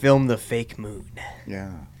 Yeah, I filmed the fake moon.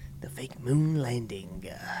 Yeah, The fake moon landing.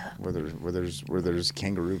 where there's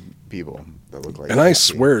kangaroo people that look like. And I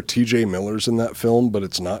Ice-T. swear T.J. Miller's in that film, but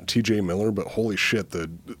it's not T.J. Miller. But holy shit,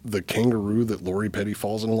 the kangaroo that Lori Petty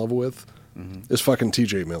falls in love with is fucking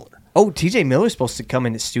T.J. Miller. Oh, TJ Miller's supposed to come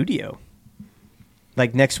in the studio.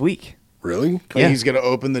 Like next week. Really? Like, Yeah. he's gonna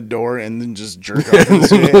open the door and then just jerk off and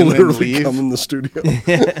then Literally leave. come in the studio.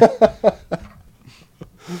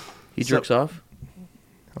 He jerks off.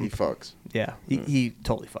 He fucks. Yeah, he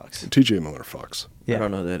totally fucks. T.J. Miller fucks. Yeah, I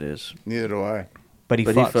don't know who that is. Neither do I. but he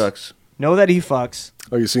But fucks. he fucks. Know that he fucks.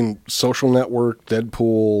 Oh, you seen Social Network,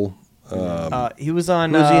 Deadpool? He was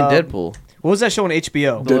on. Who was he in Deadpool? What was that show on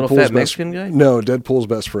HBO? The little fat Mexican guy? No, Deadpool's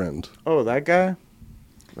best friend. Oh, that guy.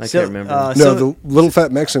 I So- can't remember. No, So- the little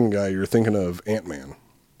fat Mexican guy. You're thinking of Ant-Man.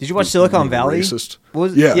 Did you watch Silicon Valley? Racist. What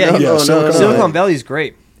was, Yeah, yeah, no, he- no, no, Silicon no. Valley is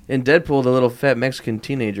great. in Deadpool, the little fat Mexican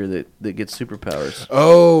teenager that gets superpowers.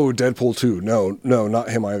 Oh, Deadpool 2. No, not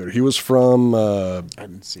him either. He was from, I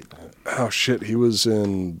didn't see that. oh shit, he was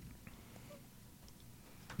in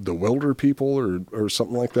The Wilder People or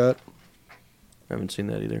something like that. I haven't seen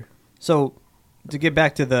that either. So, to get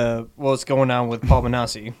back to what's going on with Paul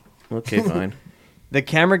Benassi, Okay, fine. the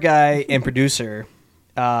camera guy and producer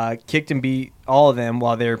kicked and beat all of them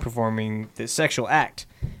while they were performing the sexual act.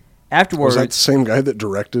 Afterwards, Was that the same guy that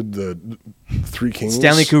directed the Three Kings?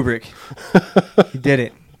 Stanley Kubrick. He did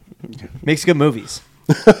it. Makes good movies.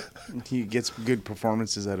 He gets good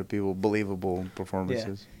performances out of people, believable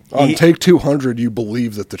performances. On take 200, you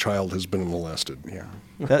believe that the child has been molested. Yeah.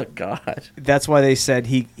 Oh, God. That's why they said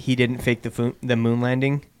he didn't fake the moon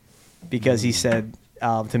landing, because he said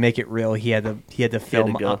to make it real he had to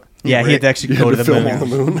film. go. He had to actually You go had to to the film moon. on the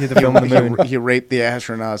moon? He had to film on the moon. He raped the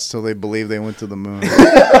astronauts till they believed they went to the moon.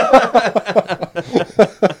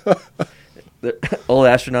 The old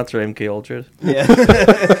astronauts are MK Ultras. Yeah,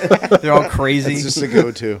 they're all crazy. It's just a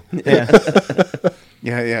go-to.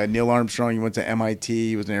 Yeah, Yeah. Neil Armstrong, he went to MIT.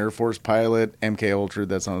 He was an Air Force pilot. MK Ultra,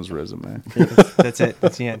 that's on his resume. that's it.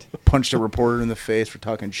 That's the end. Punched a reporter in the face for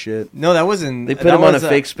talking shit. No, that wasn't. They put that him on a was,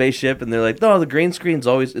 fake spaceship, and they're like, "No, the green screen's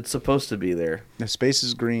it's supposed to be there." The space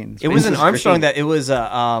is green. It wasn't is Armstrong. green. That it was. Buzz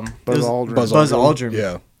Aldrin. Buzz Aldrin.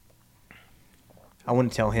 Yeah. I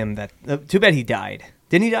wouldn't tell him that. Too bad he died.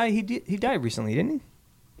 Didn't he die? He died recently, didn't he?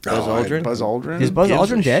 Buzz Oh, I- Aldrin? Buzz Aldrin? Is Buzz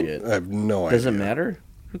Gives a Aldrin dead? shit. I have no idea. Doesn't matter.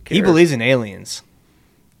 Who cares? He believes in aliens.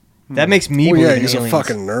 That makes me Well, believe yeah, in he's aliens. a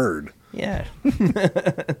fucking nerd. Yeah.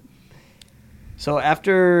 So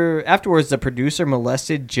afterwards, the producer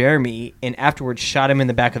molested Jeremy and afterwards shot him in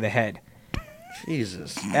the back of the head.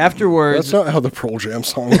 Jesus. Afterwards, That's not how the Pearl Jam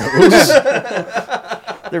song goes.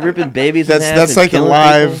 They're ripping babies in half That's and like the killing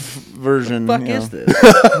live people. version. What the fuck you is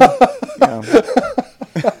know.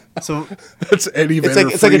 this? so That's Eddie Vedder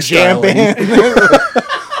It's like a jam freestyling. band.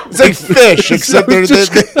 It's like Fish, except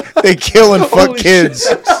they kill and fuck kids.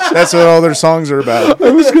 That's what all their songs are about. I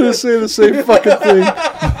was going to say the same fucking thing.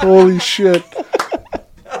 Holy shit.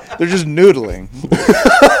 They're just noodling.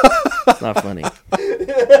 It's not funny.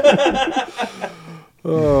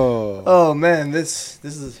 oh man, this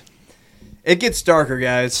is. It gets darker,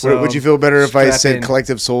 guys. So Would you feel better if I strap said in.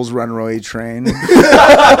 Collective Souls Runaway Train? Wait,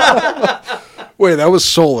 that was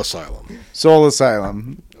Soul Asylum. Soul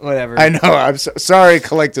Asylum. Whatever. I know. I'm sorry,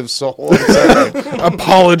 Collective Soul. I'm sorry.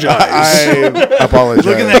 Apologize. I apologize.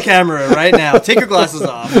 Look at that camera right now. Take your glasses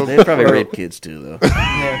off. They probably rape kids too, though.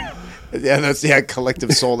 Yeah. Yeah, that's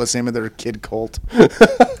Collective Soul. That's the name of their kid cult.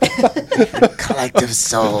 Collective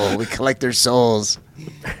Soul. We collect their souls.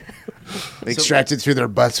 They extract it through their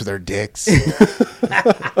butts with their dicks.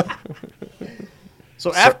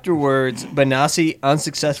 So afterwards, Benassi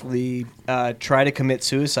unsuccessfully tried to commit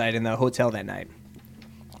suicide in the hotel that night.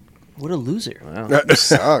 What a loser! Wow.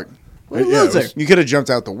 Suck. What a Yeah, it loser! was- You could have jumped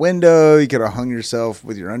out the window. You could have hung yourself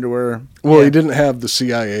with your underwear. Well, Yeah. he didn't have the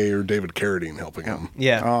CIA or David Carradine helping him.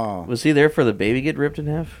 Yeah. Oh. Was he there for the baby get ripped in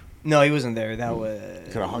half? No, he wasn't there. That was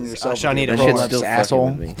Could have hung yourself. Shanita That Roll shit's up, still asshole.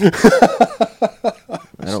 fucking with me.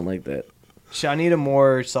 I don't like that. Shanita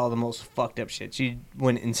Moore saw the most fucked up shit. She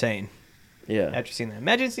went insane Yeah. after seeing that.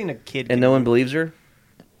 Imagine seeing a kid. And no one believes her?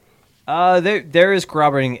 There is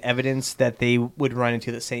corroborating evidence that they would run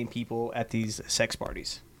into the same people at these sex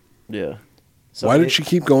parties. Yeah. So Why did she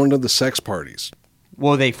keep going to the sex parties?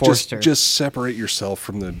 Well, they forced her. Just separate yourself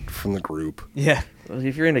from the group. Yeah. Well,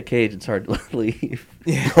 if you're in a cage, it's hard to leave.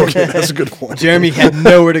 Okay, that's a good point. Jeremy had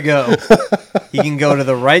nowhere to go. He can go to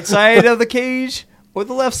the right side of the cage or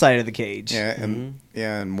the left side of the cage. Yeah,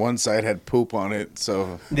 and one side had poop on it,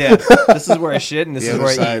 so Yeah. This is where I shit and this the is other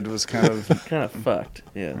where I side eat. was kind of. Kind of fucked.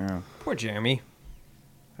 Yeah. Yeah. Poor Jeremy.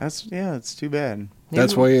 It's too bad.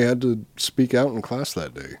 That's why he had to speak out in class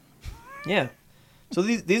that day. Yeah. So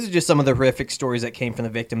these are just some of the horrific stories that came from the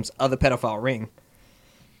victims of the pedophile ring.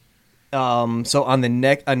 So on the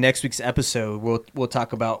next week's episode, we'll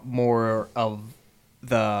talk about more of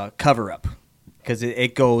the cover up because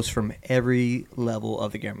it goes from every level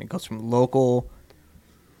of the government. It goes from local,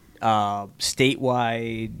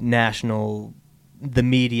 statewide, national, the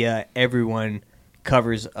media, everyone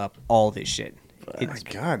covers up all this shit. Oh my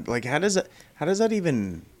God! Like, how does that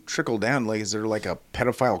even trickle down? Like, is there like a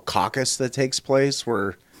pedophile caucus that takes place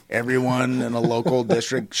where everyone in a local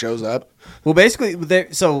district shows up? Well, basically,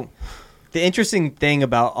 so the interesting thing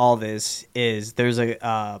about all this is there's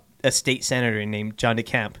a state senator named John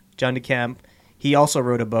DeCamp. John DeCamp, he also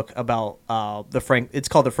wrote a book about it's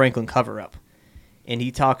called the Franklin Cover-Up, and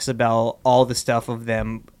he talks about all the stuff of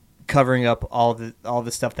them covering up all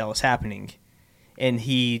the stuff that was happening, and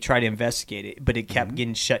he tried to investigate it, but it kept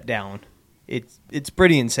getting shut down. It's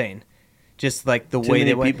pretty insane, just like the Too way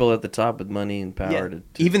many they went. people at the top with money and power to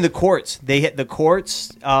Even the courts, the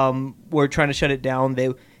courts were trying to shut it down.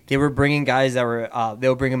 They were bringing guys that were they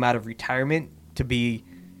would bring them out of retirement to be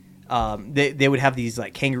they would have these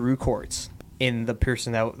like kangaroo courts, and the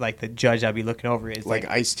person that like the judge I'd be looking over is Like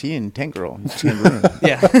like Ice-T and Tank Girl. Kangaroo.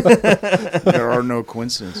 yeah, There are no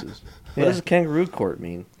coincidences. What does a kangaroo court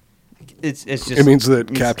mean? it's just It means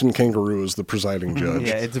that Captain Kangaroo is the presiding judge.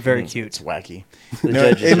 yeah, it's very cute. It's wacky. The No,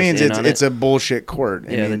 judge is it just means in on it's a bullshit court.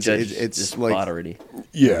 It Yeah, the means judge it's just like bought already.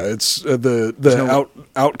 Yeah, it's the no-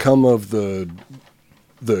 outcome of the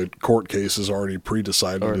court case is already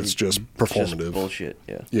pre-decided. Already- It's just It's just performative. bullshit.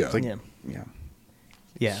 Yeah. Yeah. like- Yeah, yeah.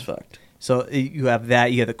 yeah. It's fucked. So you have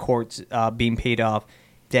that. You have the courts being paid off.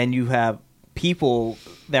 Then you have people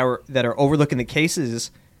that are overlooking the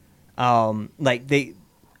cases. Like they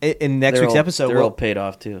in next They're week's all- episode, they're well, all paid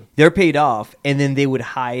off too. they're paid off, and then they would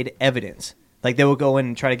hide evidence. Like they would go in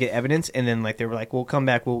and try to get evidence, and then like they were like, "We'll come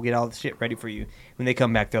back. We'll get all the shit ready for you." When they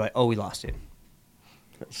come back, they're like, "Oh, we lost it."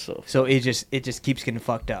 That's so. So it just keeps getting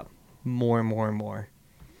fucked up more and more and more.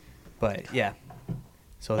 But yeah,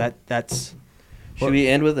 so that's Should we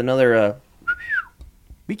end with another?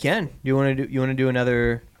 we can. You want to do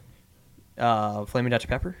another Flaming Dr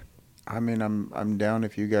Pepper? I mean, I'm down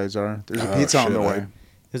if you guys are. There's a Oh, pizza on shit, the way.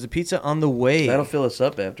 There's a pizza on the way. That'll fill us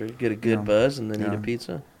up after. Get a good Yeah. buzz and then eat Yeah. a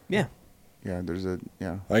pizza. Yeah. Yeah,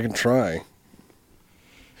 yeah. I can try.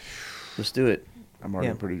 Let's do it. I'm already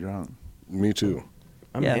Yeah. pretty drunk. Me too.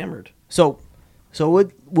 I'm Yeah. hammered. So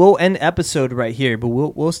we'll end episode right here, but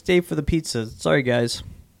we'll stay for the pizza. Sorry guys,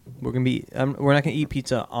 we're not gonna eat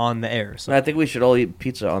pizza on the air. So I think we should all eat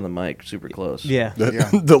pizza on the mic, super close. yeah, Yeah.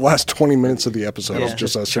 The last 20 minutes of the episode Yeah. is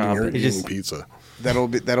just us sitting here Chop it. eating Just- pizza.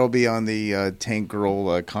 That'll be on the Tank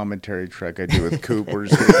Girl commentary track I do with Coop. We're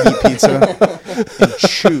just gonna eat pizza and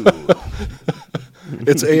chew.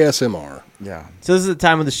 It's ASMR. Yeah. So this is the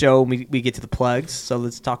time of the show when we get to the plugs. So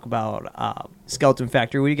let's talk about Skeleton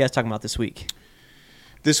Factory. What are you guys talking about this week?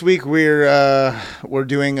 This week we're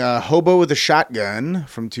doing Hobo with a Shotgun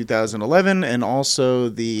from 2011, and also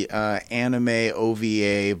the anime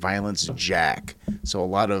OVA Violence Jack. So a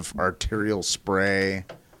lot of arterial spray,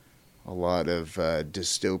 a lot of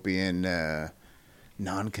dystopian,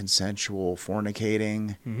 non-consensual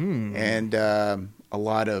fornicating, and a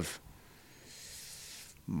lot of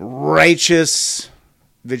righteous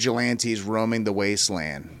vigilantes roaming the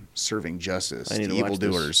wasteland, serving justice I need to to watch this.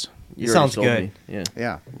 evildoers. You already Sounds sold good. me.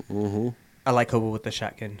 Yeah. Yeah. I like Hobo with the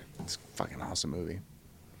Shotgun. It's a fucking awesome movie.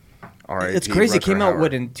 All right, It's crazy. It came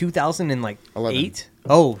out in 2008. 11.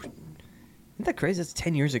 Oh, isn't that crazy? That's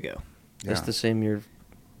 10 years ago. That's Yeah. the same year.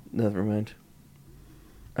 Never mind.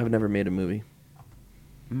 I've never made a movie.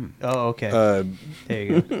 Oh, okay. There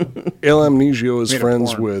you go. El Amnesio is Made a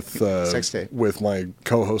friends porn. with Sex tape. with my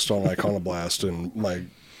co-host on Iconoblast, and my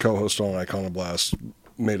co-host on Iconoblast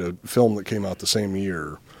made a film that came out the same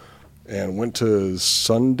year and went to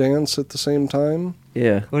Sundance at the same time.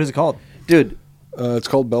 Yeah. What is it called? Dude, It's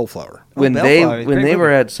called Bellflower. when Bellflower, when great they were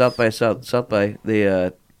movie. at South by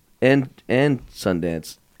the and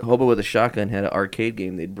Sundance, Hobo with a Shotgun had an arcade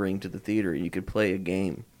game they'd bring to the theater. You could play a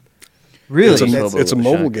game. Really? It's a, Hobo it's a with a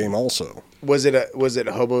mobile Shotgun. game also. Was it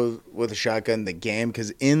Hobo with a Shotgun the game?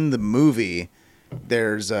 Because in the movie,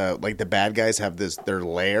 there's like the bad guys have their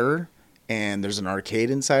lair, and there's an arcade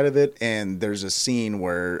inside of it, and there's a scene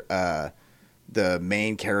where the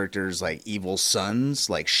main character's like evil sons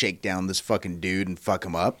like shake down this fucking dude and fuck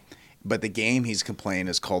him up. But the game he's complaining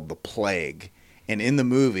is called The Plague. And in the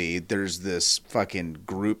movie, there's this fucking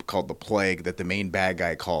group called The Plague that the main bad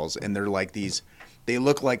guy calls, and they're like these. They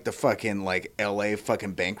look like the fucking like LA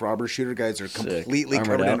fucking bank robber shooter guys. They're completely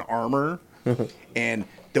Armored covered in out. armor, and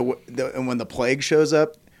and when the Plague shows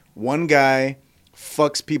up, one guy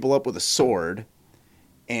fucks people up with a sword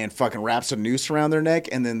and fucking wraps a noose around their neck,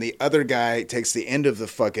 and then the other guy takes the end of the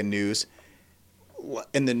fucking noose,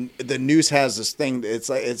 and then the noose has this thing. It's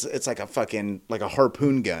like a fucking like a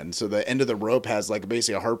harpoon gun. So the end of the rope has like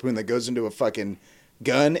basically a harpoon that goes into a fucking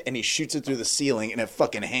gun, and he shoots it through the ceiling, and it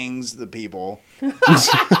fucking hangs the people.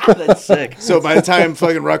 That's sick. So by the time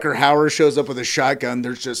fucking Rucker Hauer shows up with a shotgun,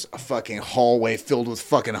 there's just a fucking hallway filled with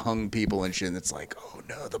fucking hung people and shit. And it's like, oh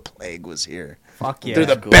no, the Plague was here. Fuck yeah. They're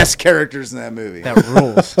the cool. best characters in that movie. That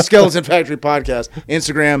rules. Skeleton Factory Podcast.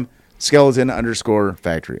 Instagram,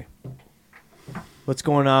 skeleton_factory. What's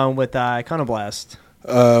going on with Iconoblast?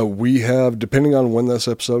 We have, depending on when this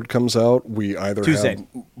episode comes out, we either Tuesday. have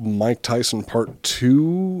Mike Tyson Part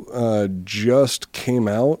 2 just came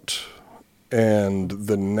out, and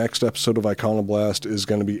the next episode of Iconoblast is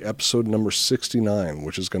going to be episode number 69,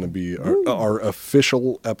 which is going to be our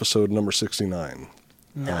official episode number 69.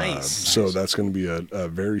 Nice. So that's going to be a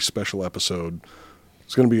very special episode.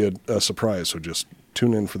 It's going to be a surprise, so just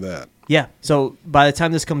tune in for that. Yeah. So by the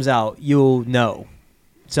time this comes out, you'll know.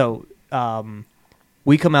 So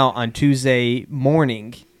we come out on Tuesday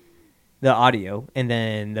morning, the audio, and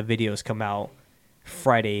then the videos come out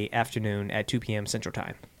Friday afternoon at 2 p.m. Central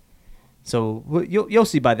Time. So you'll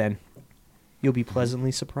see by then. You'll be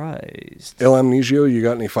pleasantly surprised. El Amnesio, you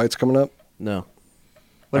got any fights coming up? No.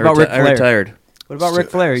 What about Ric Flair? I retired. What about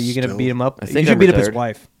Ric Flair? Are you going to Still- beat him up? I think you should I'm beat up his retired.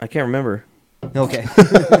 wife. I can't remember. Okay.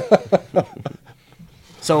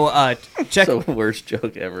 So check. It's the worst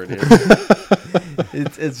joke ever. It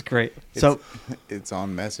is. It's great. So It's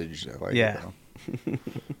on message. I like Yeah. it, though.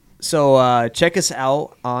 So check us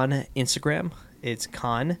out on Instagram. It's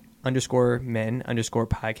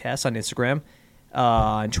con_men_podcast on Instagram.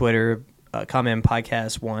 On Twitter, comment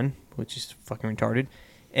podcast 1, which is fucking retarded,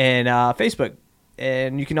 and Facebook.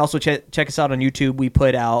 And you can also check us out on YouTube. We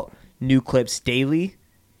put out new clips daily,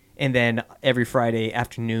 and then every Friday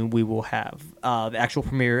afternoon we will have the actual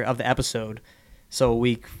premiere of the episode. So a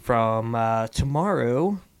week from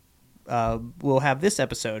tomorrow, we'll have this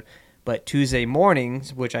episode. But Tuesday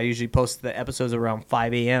mornings, which I usually post the episodes around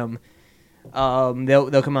 5 a.m.,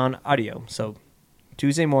 they'll come out on audio. So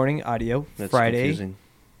Tuesday morning audio, That's Friday, confusing.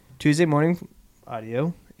 Tuesday morning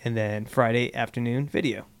audio, and then Friday afternoon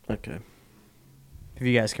video. Okay. If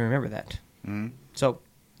you guys can remember that. So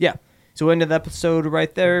yeah, so we'll end the episode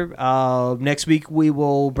right there. Next week we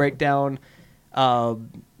will break down. We'll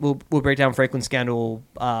break down Franklin Scandal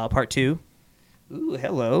Part 2. Ooh,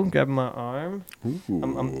 hello! Grabbing my arm.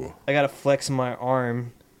 I gotta flex my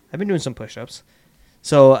arm. I've been doing some push-ups.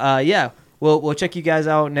 So yeah, we'll check you guys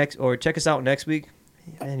out next, or check us out next week.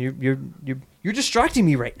 Man, you're distracting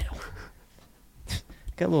me right now.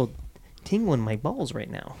 Got a little tingle in my balls right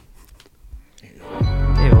now. Ew.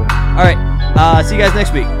 All right. See you guys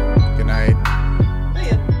next week. Good night.